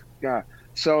 Oh, God.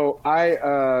 So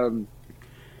I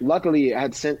luckily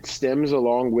had sent stems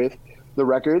along with the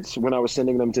records when I was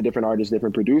sending them to different artists,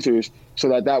 different producers, so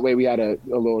that way we had a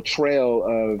little trail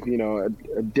of, a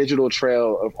digital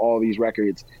trail of all these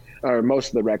records, or most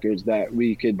of the records, that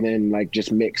we could then like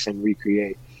just mix and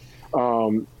recreate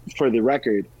for the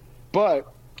record.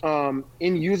 But in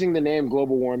using the name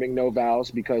Global Warming, no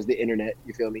vowels, because the internet,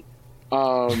 you feel me?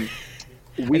 I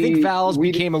think vowels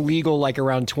became illegal like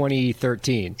around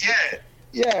 2013.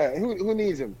 Yeah. Who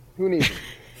needs them?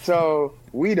 So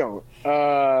we don't.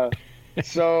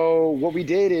 So what we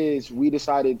did is we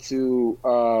decided to,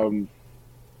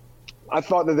 I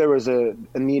thought that there was a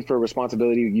need for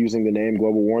responsibility using the name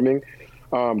Global Warming,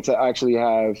 to actually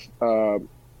have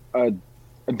a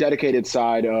dedicated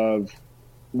side of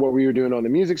what we were doing on the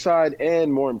music side,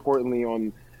 and more importantly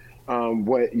on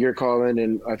what you're calling,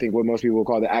 and I think what most people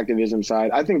call the activism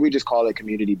side. I think we just call it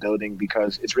community building,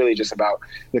 because it's really just about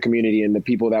the community and the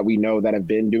people that we know that have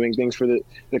been doing things for the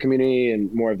community,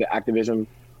 and more of the activism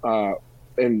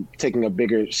and taking a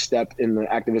bigger step in the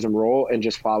activism role and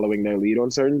just following their lead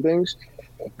on certain things.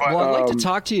 But, I'd like to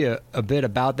talk to you a bit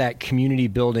about that community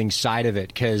building side of it,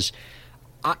 because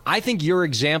I think your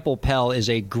example, Pell, is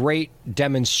a great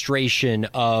demonstration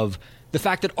of the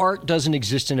fact that art doesn't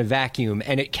exist in a vacuum,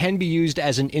 and it can be used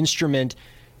as an instrument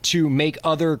to make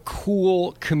other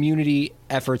cool community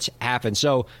efforts happen.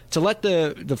 So to let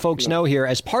the folks know here,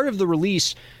 as part of the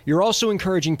release, you're also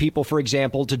encouraging people, for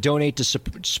example, to donate to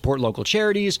support local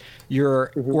charities.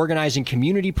 You're organizing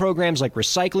community programs like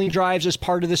recycling drives as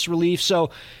part of this relief. So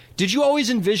did you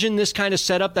always envision this kind of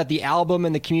setup, that the album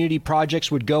and the community projects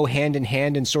would go hand in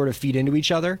hand and sort of feed into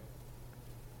each other?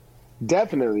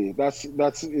 Definitely.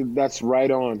 That's right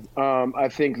on. I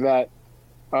think that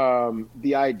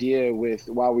the idea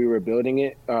while we were building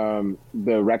it,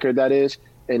 the record that is,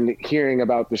 and hearing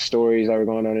about the stories that were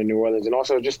going on in New Orleans, and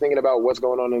also just thinking about what's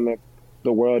going on in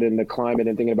the world and the climate,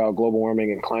 and thinking about global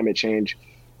warming and climate change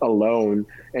alone,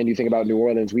 and you think about New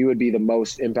Orleans, we would be the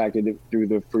most impacted through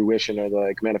the fruition or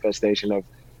the manifestation of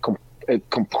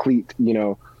complete,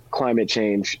 climate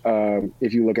change.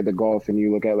 If you look at the Gulf and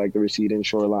you look at the receding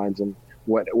shorelines and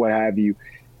what have you,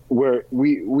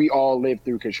 we all lived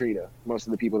through Katrina. Most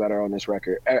of the people that are on this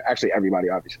record, actually everybody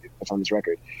obviously that's on this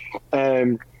record,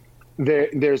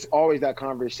 there's always that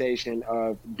conversation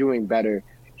of doing better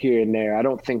here and there. I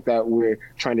don't think that we're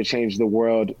trying to change the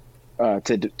world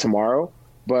to tomorrow,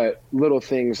 but little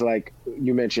things like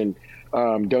you mentioned,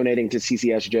 donating to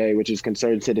CCSJ, which is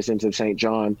Concerned Citizens of St.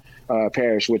 John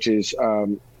Parish, which is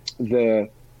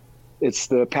it's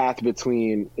the path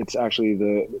between, it's actually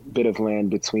the bit of land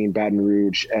between Baton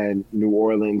Rouge and New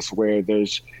Orleans, where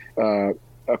there's a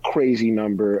crazy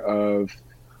number of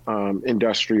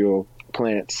industrial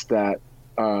plants that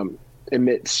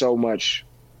emit so much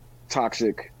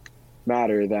toxic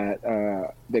matter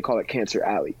that they call it Cancer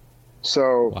Alley.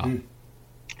 So, wow.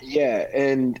 Yeah,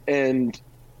 and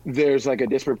there's a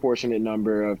disproportionate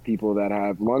number of people that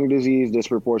have lung disease,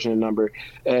 disproportionate number,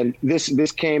 and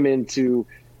this came into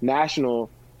national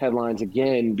headlines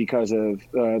again because of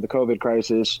the COVID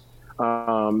crisis.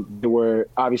 They were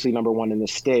obviously number one in the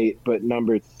state, but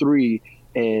number 3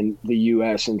 in the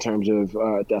U.S. in terms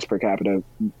of deaths per capita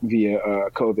via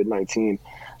COVID-19.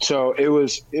 So it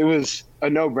was a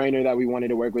no-brainer that we wanted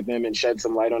to work with them and shed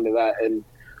some light onto that, and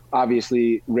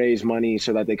obviously raise money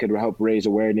so that they could help raise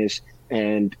awareness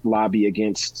and lobby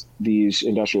against these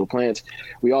industrial plants.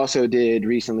 We also did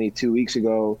recently, 2 weeks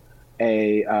ago,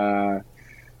 a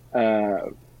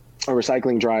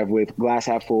recycling drive with Glass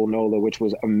Half Full NOLA, which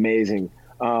was amazing.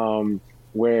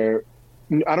 Where,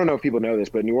 I don't know if people know this,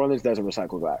 but New Orleans doesn't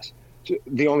recycle glass.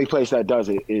 The only place that does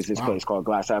it is this place called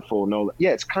Glass Half Full NOLA.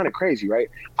 Yeah, it's kind of crazy, right?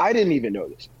 I didn't even know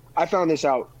this. I found this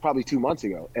out probably 2 months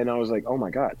ago, and I was like, oh my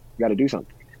God, got to do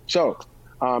something. So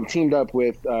teamed up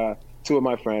with 2 of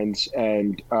my friends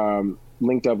and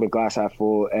linked up with Glass Half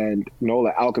Full and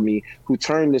NOLA Alchemy, who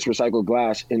turned this recycled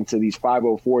glass into these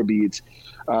 504 beads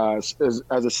as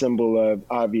a symbol of,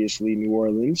 obviously, New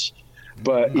Orleans.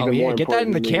 But even more get that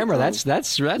in the camera.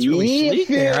 That's really sweet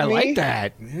there. I like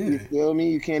that. You feel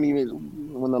me? You can't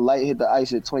even, when the light hit the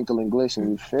ice, it twinkle and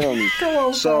glisten. You feel me? Come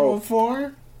on,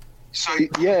 504.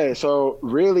 So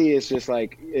really, it's just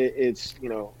it's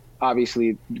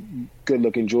obviously good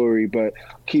looking jewelry, but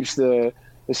keeps the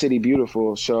city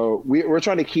beautiful. So we're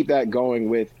trying to keep that going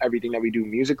with everything that we do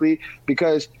musically,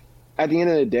 because at the end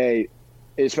of the day,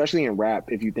 especially in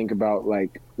rap, if you think about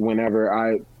whenever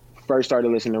I first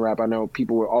started listening to rap, I know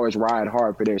people would always ride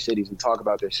hard for their cities and talk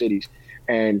about their cities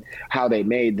and how they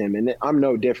made them. And I'm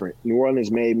no different. New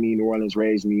Orleans made me, New Orleans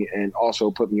raised me, and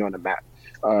also put me on the map.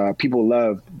 People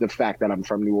love the fact that I'm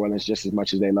from New Orleans just as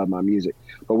much as they love my music.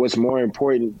 But what's more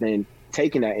important than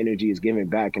taking that energy is giving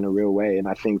back in a real way. And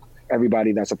I think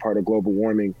everybody that's a part of global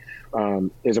warming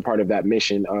is a part of that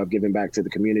mission of giving back to the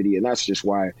community. And that's just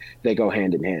why they go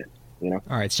hand in hand. All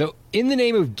right. So in the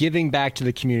name of giving back to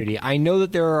the community, I know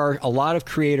that there are a lot of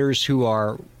creators who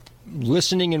are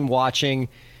listening and watching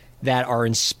that are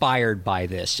inspired by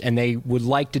this, and they would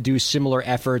like to do similar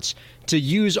efforts to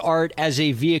use art as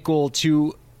a vehicle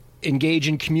to engage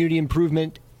in community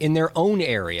improvement in their own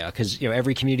area, because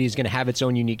every community is going to have its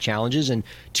own unique challenges, and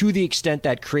to the extent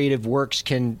that creative works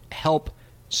can help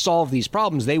solve these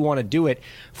problems, they want to do it.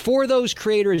 For those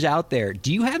creators out there,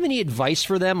 do you have any advice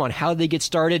for them on how they get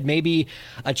started? Maybe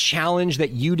a challenge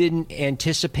that you didn't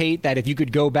anticipate, that if you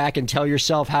could go back and tell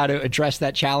yourself how to address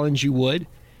that challenge, you would?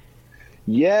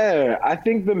 Yeah, I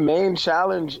think the main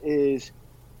challenge is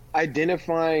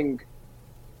identifying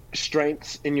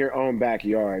strengths in your own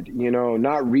backyard,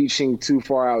 not reaching too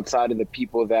far outside of the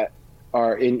people that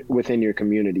are within your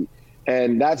community.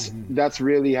 And that's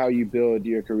really how you build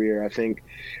your career. I think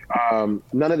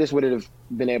none of this would have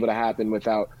been able to happen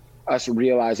without us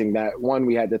realizing that, 1,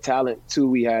 we had the talent, 2,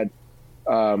 we had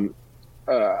a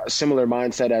a similar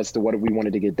mindset as to what we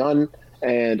wanted to get done,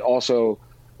 and also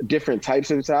different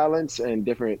types of talents and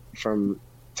different from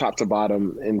top to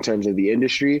bottom in terms of the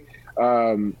industry.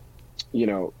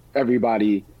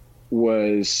 Everybody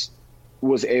was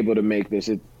able to make this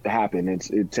happen.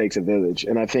 It takes a village.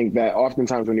 And I think that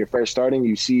oftentimes when you're first starting,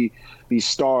 you see these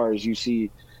stars, you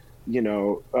see,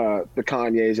 the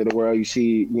Kanyes of the world, you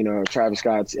see, Travis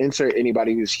Scott's, insert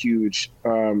anybody who's huge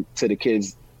to the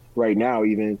kids right now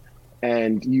even.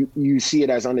 And you see it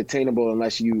as unattainable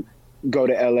unless you go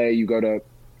to LA, you go to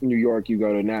New York, you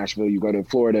go to Nashville, you go to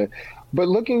Florida. But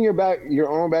look in your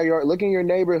own backyard, look in your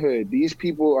neighborhood. These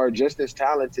people are just as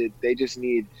talented. They just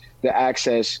need the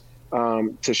access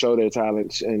to show their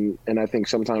talents. And I think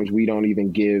sometimes we don't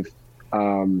even give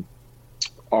our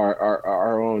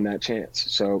own that chance.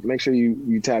 So make sure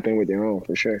you tap in with your own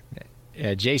for sure.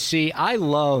 Yeah, JC, I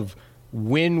love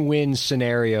win-win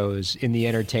scenarios in the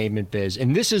entertainment biz.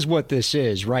 And this is what this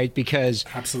is, right? Because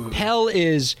Absolutely. Pell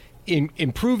is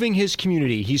improving his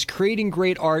community. He's creating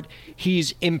great art.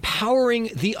 He's empowering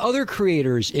the other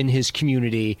creators in his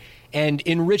community and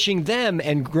enriching them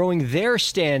and growing their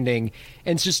standing.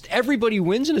 And it's just everybody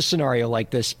wins in a scenario like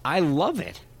this. I love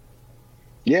it.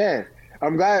 Yeah,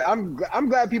 I'm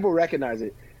glad people recognize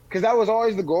it, because that was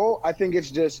always the goal. I think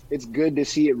it's good to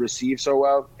see it received so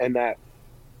well, and that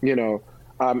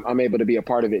I'm able to be a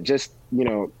part of it. Just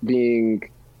being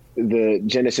the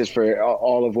genesis for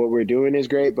all of what we're doing is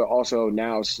great, but also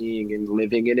now seeing and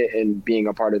living in it and being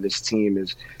a part of this team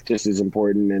is just as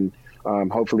important. And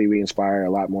hopefully we inspire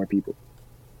a lot more people.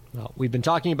 Well, we've been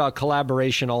talking about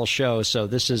collaboration all show, so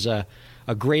this is a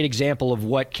great example of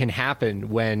what can happen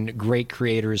when great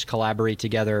creators collaborate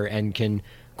together and can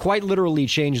quite literally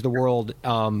change the world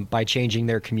by changing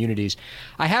their communities.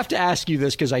 I have to ask you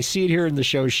this because I see it here in the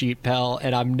show sheet, Pell,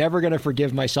 and I'm never going to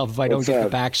forgive myself if I don't get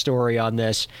the backstory on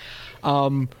this.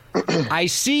 I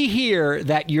see here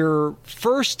that your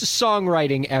first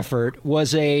songwriting effort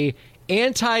was a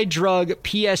anti-drug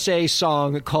PSA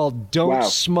song called Don't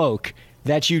Smoke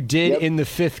that you did in the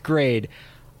 5th grade.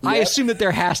 I assume that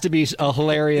there has to be a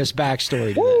hilarious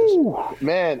backstory to this.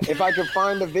 Man, if I could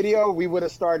find the video, we would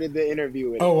have started the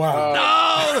interview with it. Oh, wow.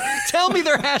 No! Tell me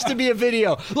there has to be a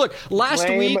video. Look, last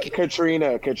week...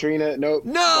 Katrina, nope.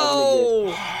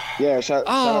 No! Yeah, shout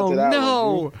out to that one.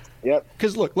 No! Yep.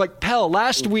 Because look, like Pell,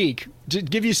 last week, to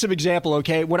give you some example,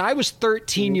 okay, when I was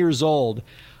 13 years old,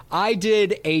 I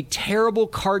did a terrible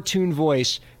cartoon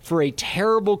voice for a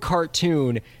terrible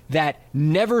cartoon that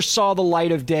never saw the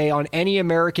light of day on any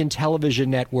American television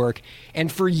network.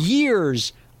 And for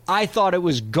years, I thought it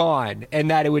was gone and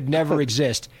that it would never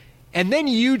exist. And then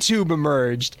YouTube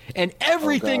emerged, and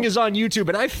everything is on YouTube.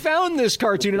 And I found this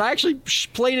cartoon, and I actually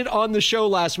played it on the show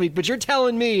last week. But you're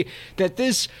telling me that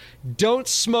this Don't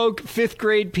Smoke 5th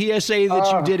grade PSA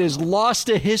that you did is lost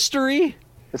to history?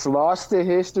 It's lost to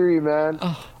history, man.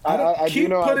 I keep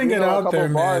putting it out there,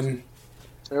 man.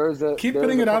 Keep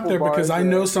putting it out there because I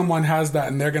know someone has that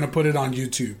and they're going to put it on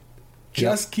YouTube.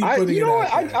 Just keep putting it out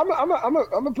there. I'm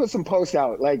going to put some posts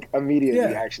out like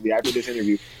immediately, actually, after this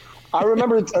interview. I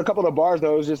remember a couple of bars,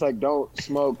 though. It was just like, don't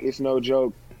smoke. It's no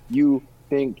joke. You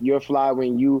think you're fly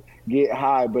when you get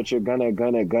high, but you're gonna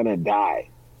die.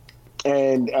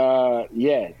 And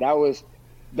that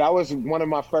was one of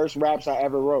my first raps I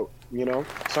ever wrote.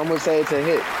 Some would say it's a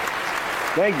hit.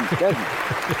 Thank you.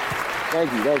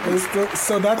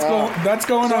 So that's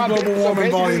going on Global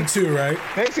Warming Volume 2, right?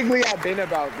 Basically, I've been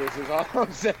about this. Is all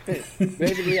I'm saying.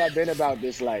 Basically, I've been about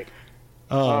this life.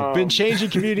 Been changing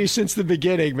communities since the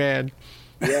beginning, man.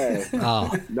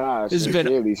 Yeah.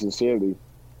 Sincerely.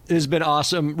 It has been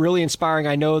awesome, really inspiring.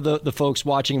 I know the folks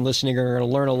watching and listening are going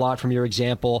to learn a lot from your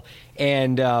example.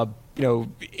 And,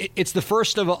 it's the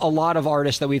first of a lot of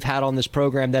artists that we've had on this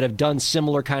program that have done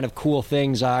similar kind of cool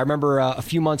things. I remember a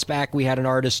few months back we had an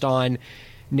artist on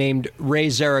named Ray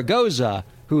Zaragoza,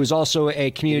 who is also a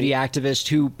community activist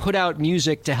who put out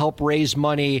music to help raise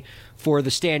money for the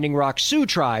Standing Rock Sioux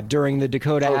tribe during the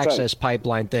Dakota Access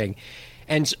Pipeline thing.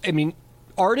 And, I mean,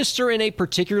 artists are in a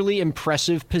particularly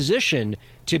impressive position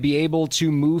to be able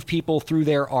to move people through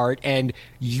their art. And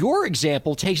your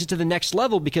example takes it to the next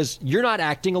level because you're not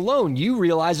acting alone. You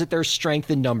realize that there's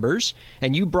strength in numbers,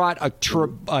 and you brought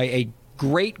a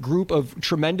great group of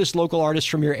tremendous local artists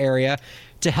from your area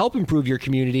to help improve your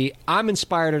community. I'm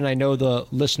inspired, and I know the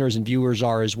listeners and viewers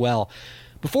are as well.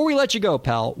 Before we let you go,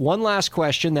 Pell, one last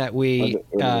question that we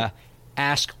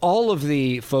ask all of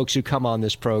the folks who come on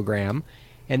this program,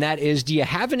 and that is, do you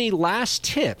have any last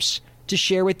tips to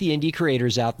share with the indie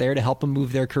creators out there to help them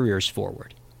move their careers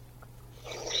forward?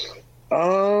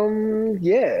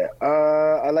 Yeah.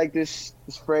 I like this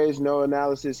phrase, no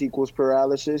analysis equals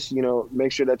paralysis. You know,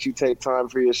 make sure that you take time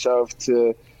for yourself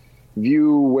to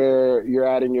view where you're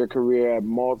at in your career at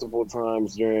multiple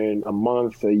times during a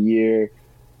month, a year,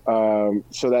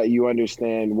 so that you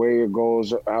understand where your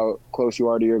goals, how close you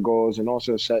are to your goals, and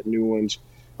also set new ones.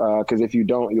 Because if you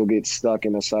don't, you'll get stuck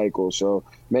in a cycle. So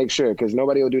make sure, because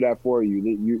nobody will do that for you.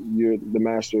 You're the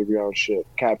master of your own ship,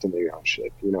 captain of your own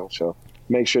ship, you know. So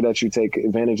make sure that you take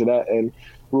advantage of that. And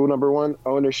rule number one,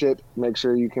 ownership. Make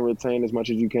sure you can retain as much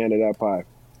as you can of that pie.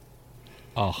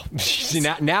 Oh, see,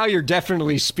 now you're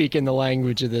definitely speaking the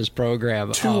language of this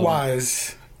program. Too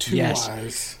wise. Too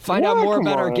wise. Find out more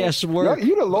about our guest's work. No,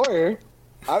 you the lawyer.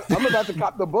 I'm about to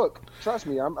cop the book. Trust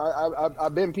me,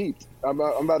 I've been peeped. I'm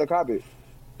about to copy it.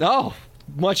 Oh,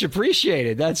 much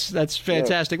appreciated. That's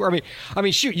fantastic. Yeah. I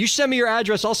mean, shoot, you send me your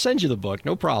address, I'll send you the book.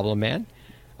 No problem, man.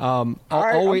 All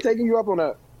right, I'm taking you up on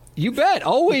that. You bet.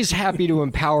 Always happy to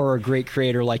empower a great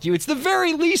creator like you. It's the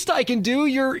very least I can do.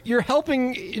 You're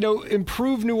helping,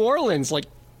 improve New Orleans. Like,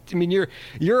 I mean, you're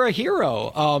a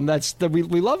hero.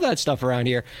 We love that stuff around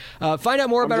here. Find out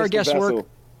more about our guest work.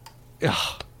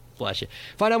 Oh, bless you.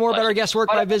 Find out more about our guest work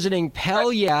by visiting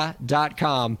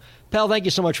pellyeah.com. Pell, thank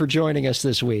you so much for joining us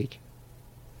this week.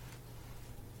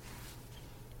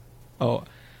 Oh,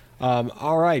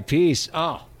 all right. Peace.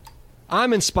 Oh,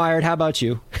 I'm inspired. How about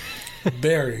you?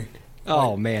 Very.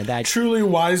 Oh, man. That truly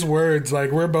wise words.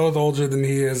 Like, we're both older than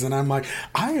he is. And I'm like,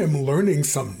 I am learning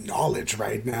some knowledge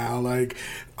right now. Like,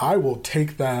 I will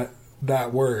take that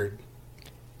word.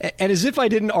 And as if I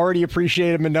didn't already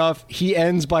appreciate him enough, he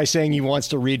ends by saying he wants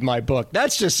to read my book.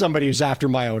 That's just somebody who's after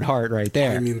my own heart right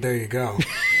there. I mean, there you go.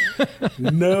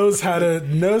 knows how to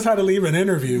leave an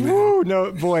interview, man. Woo,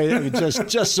 no, boy, I mean,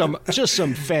 just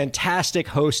some fantastic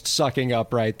host sucking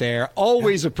up right there.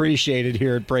 Always appreciated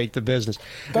here at Break the Business.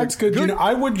 That's good.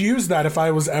 I would use that if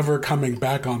I was ever coming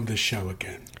back on this show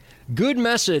again. Good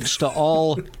message to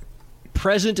all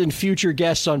present and future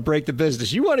guests on Break the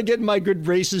Business. You want to get in my good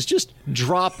graces, just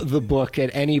drop the book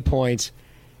at any point.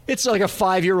 It's like a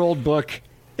 5-year-old book.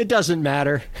 It doesn't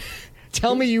matter.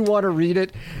 Tell me you want to read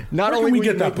it. Not only will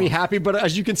you make me happy, but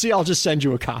as you can see, I'll just send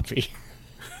you a copy.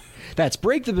 That's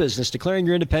Break the Business, Declaring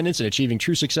Your Independence and Achieving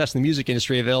True Success in the Music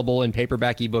Industry, available in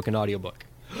paperback, ebook, and audiobook.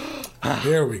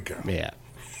 There we go. Yeah.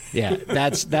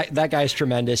 That guy's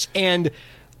tremendous. And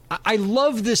I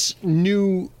love this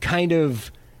new kind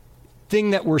of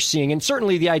thing that we're seeing, and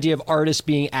certainly the idea of artists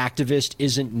being activists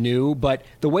isn't new, but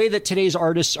the way that today's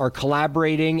artists are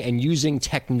collaborating and using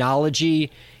technology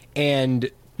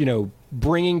and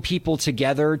bringing people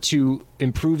together to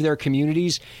improve their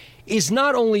communities is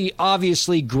not only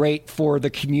obviously great for the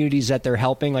communities that they're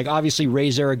helping. Like, obviously,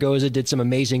 Ray Zaragoza did some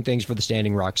amazing things for the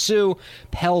Standing Rock Sioux.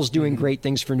 Pell's doing great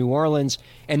things for New Orleans,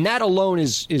 and that alone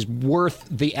is worth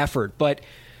the effort. But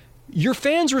your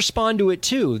fans respond to it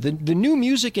too. The new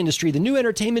music industry, the new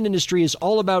entertainment industry is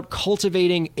all about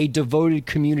cultivating a devoted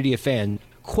community of fans.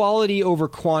 Quality over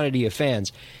quantity of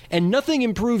fans. And nothing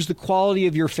improves the quality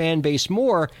of your fan base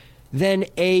more than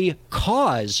a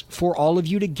cause for all of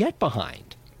you to get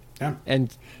behind. Yeah.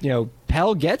 And,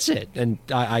 Pell gets it. And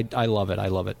I love it. I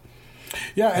love it.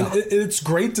 Yeah, and it's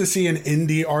great to see an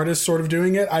indie artist sort of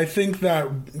doing it. I think that,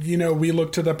 we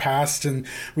look to the past and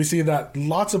we see that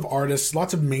lots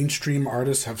of mainstream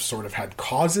artists have sort of had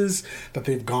causes that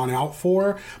they've gone out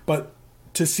for, but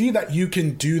to see that you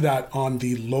can do that on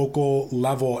the local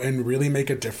level and really make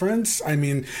a difference. I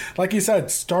mean, like you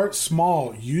said, start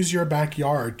small, use your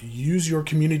backyard, use your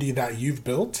community that you've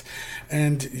built,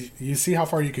 and you see how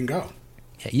far you can go.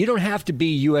 You don't have to be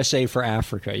USA for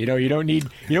Africa. You don't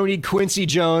need Quincy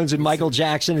Jones and Michael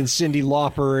Jackson and Cyndi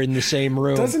Lauper in the same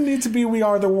room. It doesn't need to be We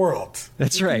Are the World.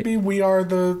 That's right. It can be We Are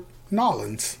the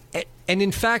Nolans. And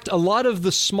in fact, a lot of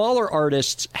the smaller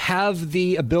artists have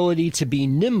the ability to be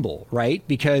nimble, right?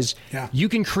 Because you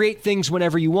can create things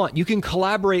whenever you want. You can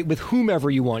collaborate with whomever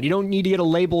you want. You don't need to get a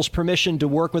label's permission to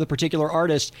work with a particular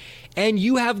artist. And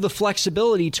you have the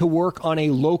flexibility to work on a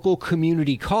local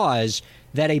community cause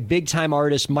that a big-time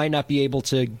artist might not be able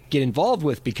to get involved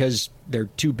with because they're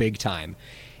too big-time.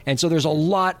 And so there's a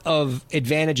lot of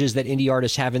advantages that indie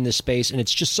artists have in this space, and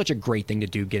it's just such a great thing to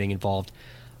do, getting involved.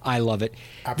 I love it.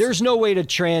 Absolutely. There's no way to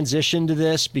transition to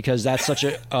this because that's such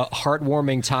a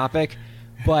heartwarming topic.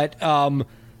 But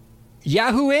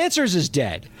Yahoo Answers is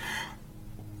dead.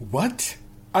 What?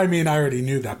 I mean, I already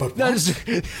knew that, but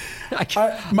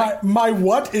my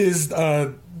what is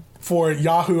for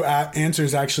Yahoo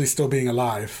Answers actually still being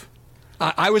alive?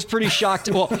 I was pretty shocked.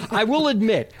 Well, I will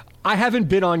admit, I haven't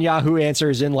been on Yahoo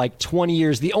Answers in like 20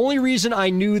 years. The only reason I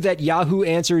knew that Yahoo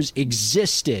Answers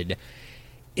existed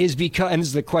is because, and this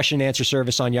is the question and answer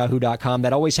service on yahoo.com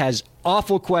that always has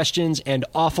awful questions and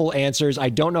awful answers. I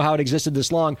don't know how it existed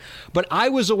this long, but I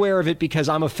was aware of it because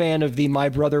I'm a fan of the My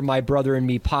Brother, and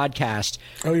Me podcast,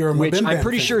 which I'm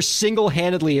pretty sure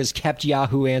single-handedly has kept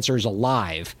Yahoo Answers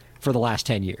alive for the last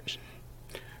 10 years.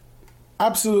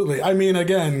 Absolutely. I mean,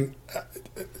 again,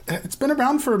 it's been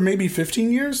around for maybe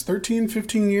 15 years, 13,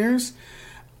 15 years,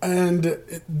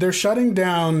 and they're shutting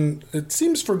down, it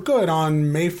seems for good,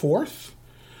 on May 4th.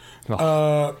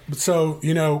 So,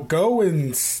 go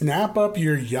and snap up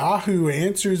your Yahoo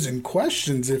Answers and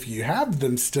questions if you have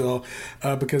them still,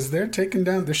 because they're shutting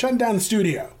down the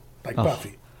studio, like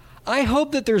Buffy. I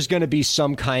hope that there's going to be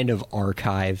some kind of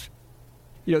archive.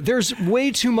 There's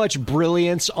way too much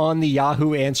brilliance on the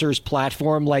Yahoo Answers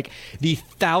platform, like the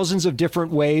thousands of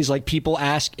different ways, like people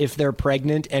ask if they're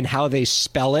pregnant and how they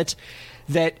spell it,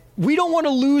 that we don't want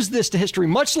to lose this to history,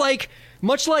 much like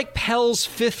Pell's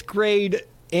 5th grade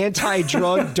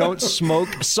anti-drug don't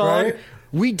smoke song. Right?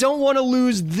 We don't want to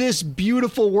lose this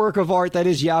beautiful work of art that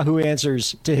is Yahoo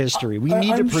Answers to history. We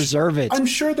need to preserve it. I'm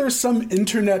sure there's some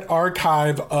internet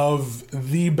archive of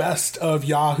the best of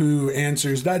Yahoo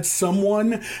Answers that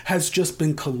someone has just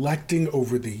been collecting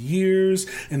over the years,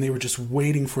 and they were just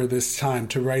waiting for this time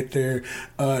to write their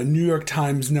New York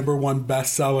Times #1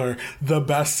 bestseller, The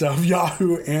Best of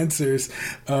Yahoo Answers.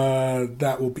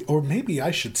 That will be, or maybe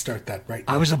I should start that right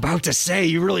now. I was about to say,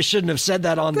 you really shouldn't have said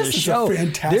that on this show. This is a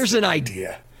fantastic There's an idea.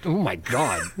 Oh my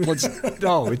God!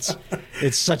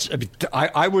 It's such.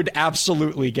 I would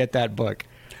absolutely get that book.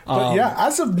 But yeah,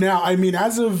 as of now,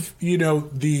 as of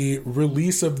the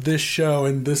release of this show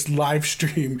and this live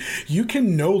stream, you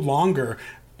can no longer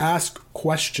ask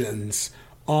questions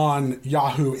on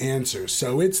Yahoo Answers.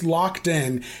 So it's locked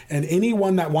in, and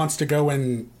anyone that wants to go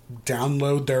and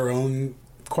download their own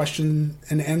question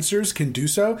and answers can do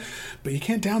so, but you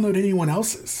can't download anyone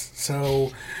else's.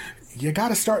 So you got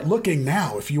to start looking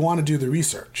now if you want to do the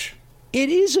research. It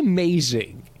is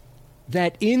amazing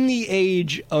that in the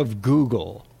age of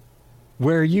Google,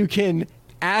 where you can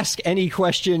ask any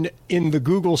question in the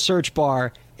Google search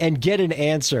bar and get an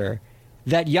answer,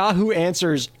 that Yahoo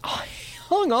Answers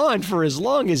hung on for as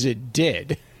long as it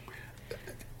did.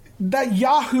 That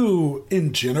Yahoo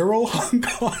in general hung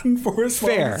on for as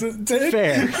long as it did.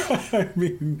 Fair.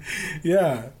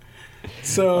 Yeah.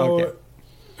 So,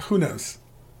 Who knows?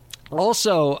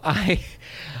 Also,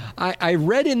 I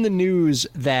read in the news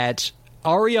that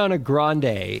Ariana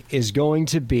Grande is going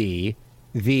to be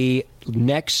the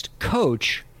next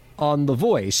coach on The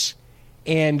Voice,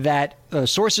 and that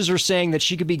sources are saying that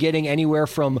she could be getting anywhere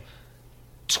from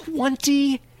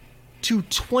 $20 to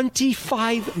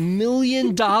 $25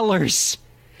 million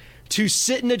to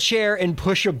sit in a chair and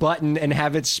push a button and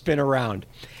have it spin around.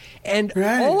 And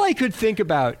all I could think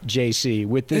about, JC,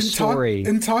 with this story...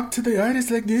 Talk to the artist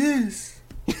like this.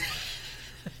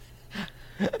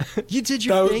 You did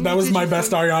your thing. That was my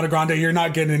best Ariana Grande. You're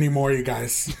not getting any more, you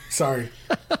guys. Sorry.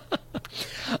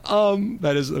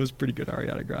 That was pretty good,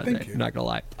 Ariana Grande. Thank you. I'm not going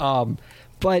to lie.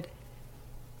 But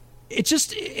it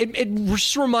just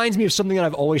reminds me of something that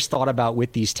I've always thought about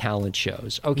with these talent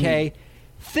shows, okay?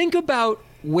 Think about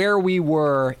where we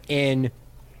were in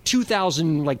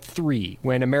 2003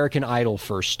 when American Idol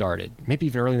first started. Maybe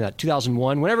even earlier than that,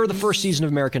 2001, whenever the first season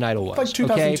of American Idol was. Like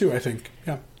 2002, I think.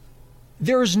 Yeah.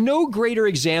 There is no greater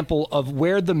example of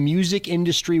where the music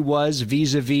industry was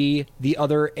vis-a-vis the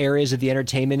other areas of the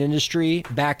entertainment industry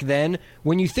back then.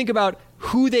 When you think about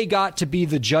who they got to be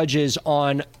the judges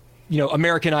on,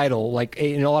 American Idol, like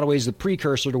in a lot of ways the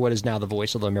precursor to what is now The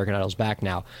Voice, although American Idol's back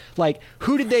now. Like,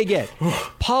 who did they get?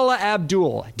 Paula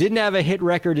Abdul, didn't have a hit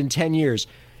record in 10 years.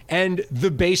 And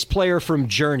the bass player from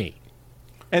Journey.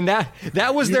 And that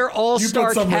was their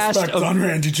all-star cast. You put some respect on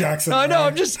Randy Jackson. I know,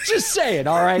 I'm just saying,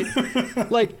 all right?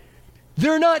 Like,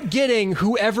 they're not getting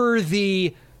whoever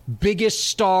the biggest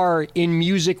star in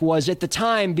music was at the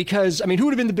time, because, who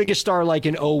would have been the biggest star, like,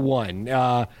 in 01?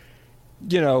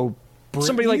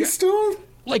 Somebody like... still?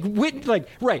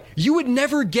 Right. You would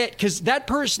never get, because that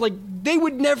person, they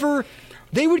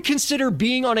would consider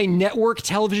being on a network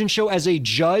television show as a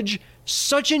judge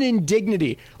such an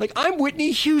indignity. Like, I'm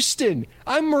Whitney Houston.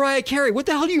 I'm Mariah Carey. What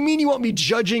the hell do you mean you want me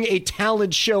judging a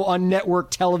talent show on network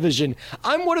television?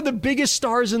 I'm one of the biggest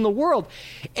stars in the world.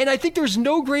 And I think there's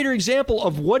no greater example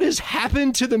of what has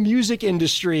happened to the music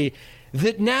industry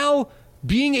that now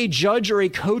being a judge or a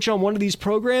coach on one of these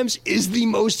programs is the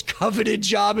most coveted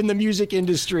job in the music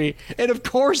industry. And of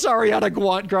course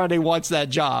Ariana Grande wants that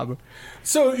job.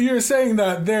 So you're saying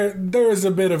that there is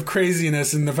a bit of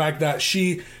craziness in the fact that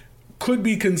she could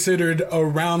be considered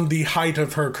around the height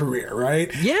of her career,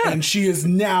 right? Yeah. And she is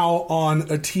now on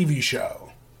a TV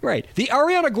show. Right. The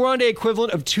Ariana Grande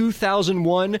equivalent of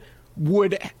 2001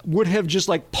 would have just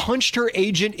like punched her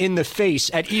agent in the face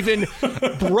at even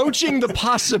broaching the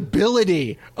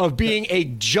possibility of being a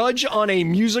judge on a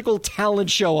musical talent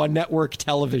show on network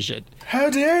television. How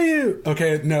dare you?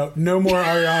 Okay, no more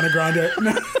Ariana Grande.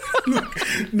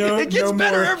 No, it gets no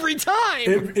better more. every time.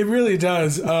 It really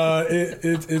does.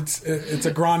 It's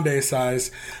a grande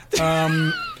size.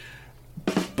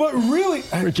 But really,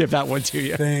 I'm gonna give that one to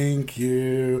you. Thank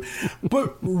you.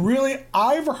 But really,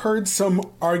 I've heard some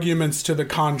arguments to the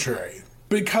contrary.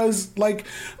 Because like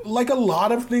a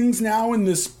lot of things now in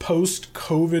this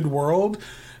post-COVID world,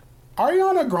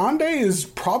 Ariana Grande is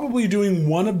probably doing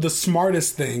one of the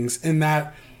smartest things in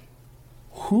that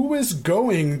who is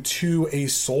going to a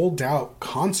sold-out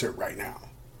concert right now?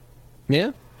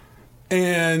 Yeah.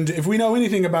 And if we know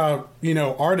anything about,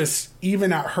 artists,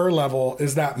 even at her level,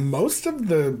 is that most of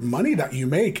the money that you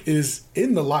make is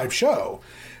in the live show.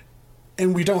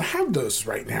 And we don't have those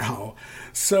right now.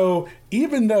 So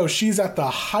even though she's at the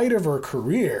height of her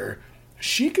career,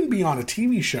 she can be on a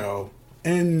TV show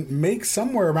and make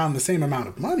somewhere around the same amount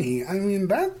of money. I mean,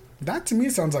 that to me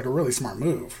sounds like a really smart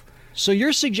move. So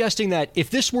you're suggesting that if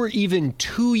this were even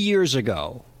 2 years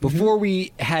ago, before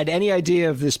we had any idea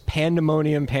of this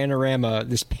pandemonium panorama,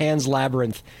 this Pan's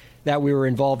Labyrinth that we were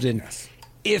involved in, yes.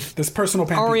 If this personal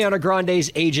Ariana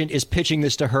Grande's agent is pitching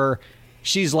this to her,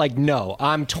 she's like, no,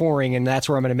 I'm touring and that's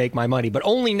where I'm going to make my money. But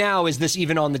only now is this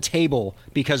even on the table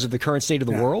because of the current state of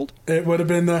the world? It would have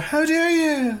been the, how dare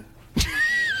you?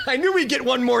 I knew we'd get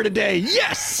one more today.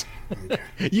 Yes!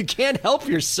 You can't help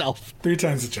yourself. 3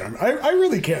 times the charm. I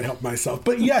really can't help myself.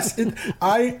 But yes,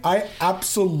 I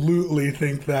absolutely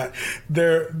think that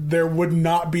there would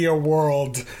not be a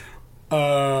world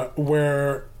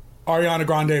where Ariana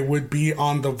Grande would be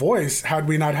on The Voice had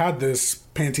we not had this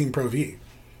Pantene Pro V.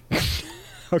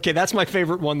 Okay, that's my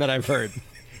favorite one that I've heard.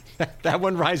 That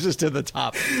one rises to the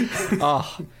top.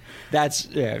 Oh, that's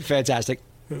fantastic.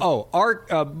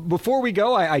 Oh, before we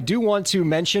go, I do want to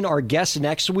mention our guest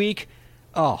next week.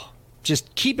 Oh,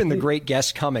 just keeping the great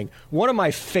guests coming. One of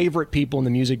my favorite people in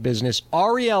the music business,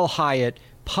 Ariel Hyatt,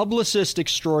 publicist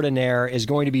extraordinaire, is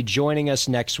going to be joining us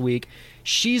next week.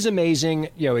 She's amazing,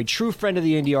 a true friend of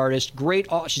the indie artist. Great.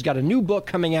 She's got a new book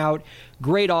coming out.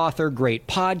 Great author, great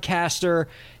podcaster,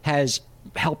 has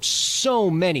helped so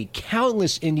many,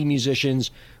 countless indie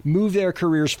musicians move their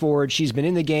careers forward. She's been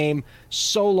in the game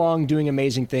so long doing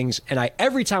amazing things. And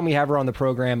every time we have her on the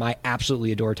program, I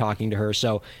absolutely adore talking to her.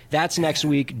 So that's next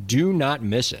week. Do not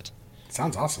miss it.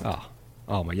 Sounds awesome.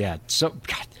 Oh my God. So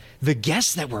God, the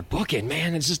guests that we're booking,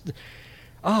 man, it's just,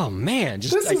 oh man.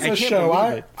 Just, this is a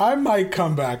show. I might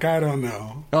come back. I don't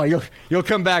know. Oh, you'll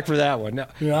come back for that one. No.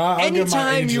 Yeah,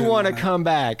 anytime you want to come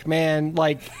back, man,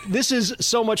 this is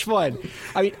so much fun.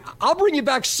 I mean, I'll bring you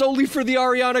back solely for the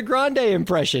Ariana Grande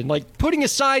impression. Putting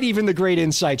aside even the great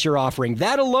insights you're offering,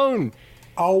 that alone.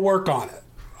 I'll work on it.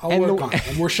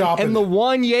 And we're shopping. And the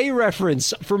Wanye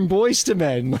reference from Boyz II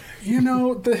Men.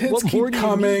 The hits keep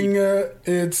coming.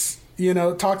 It's,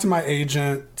 talk to my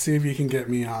agent, see if you can get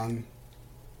me on.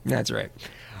 That's right.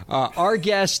 Our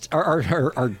guest, our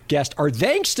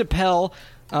thanks to Pell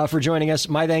for joining us.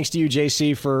 My thanks to you,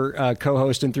 JC, for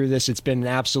co-hosting through this. It's been an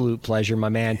absolute pleasure, my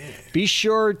man. Be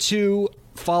sure to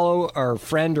follow our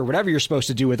friend or whatever you're supposed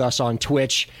to do with us on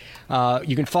Twitch.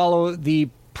 You can follow the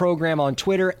program on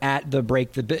Twitter at the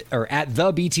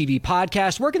BTB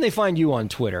Podcast. Where can they find you on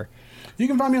Twitter? You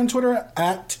can find me on Twitter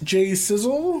at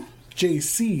JSizzle,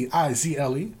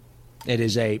 JCIZLE. It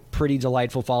is a pretty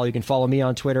delightful follow. You can follow me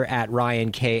on Twitter at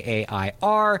Ryan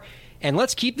KAIR. And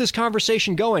let's keep this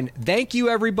conversation going. Thank you,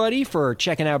 everybody, for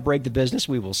checking out Break the Business.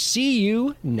 We will see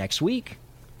you next week.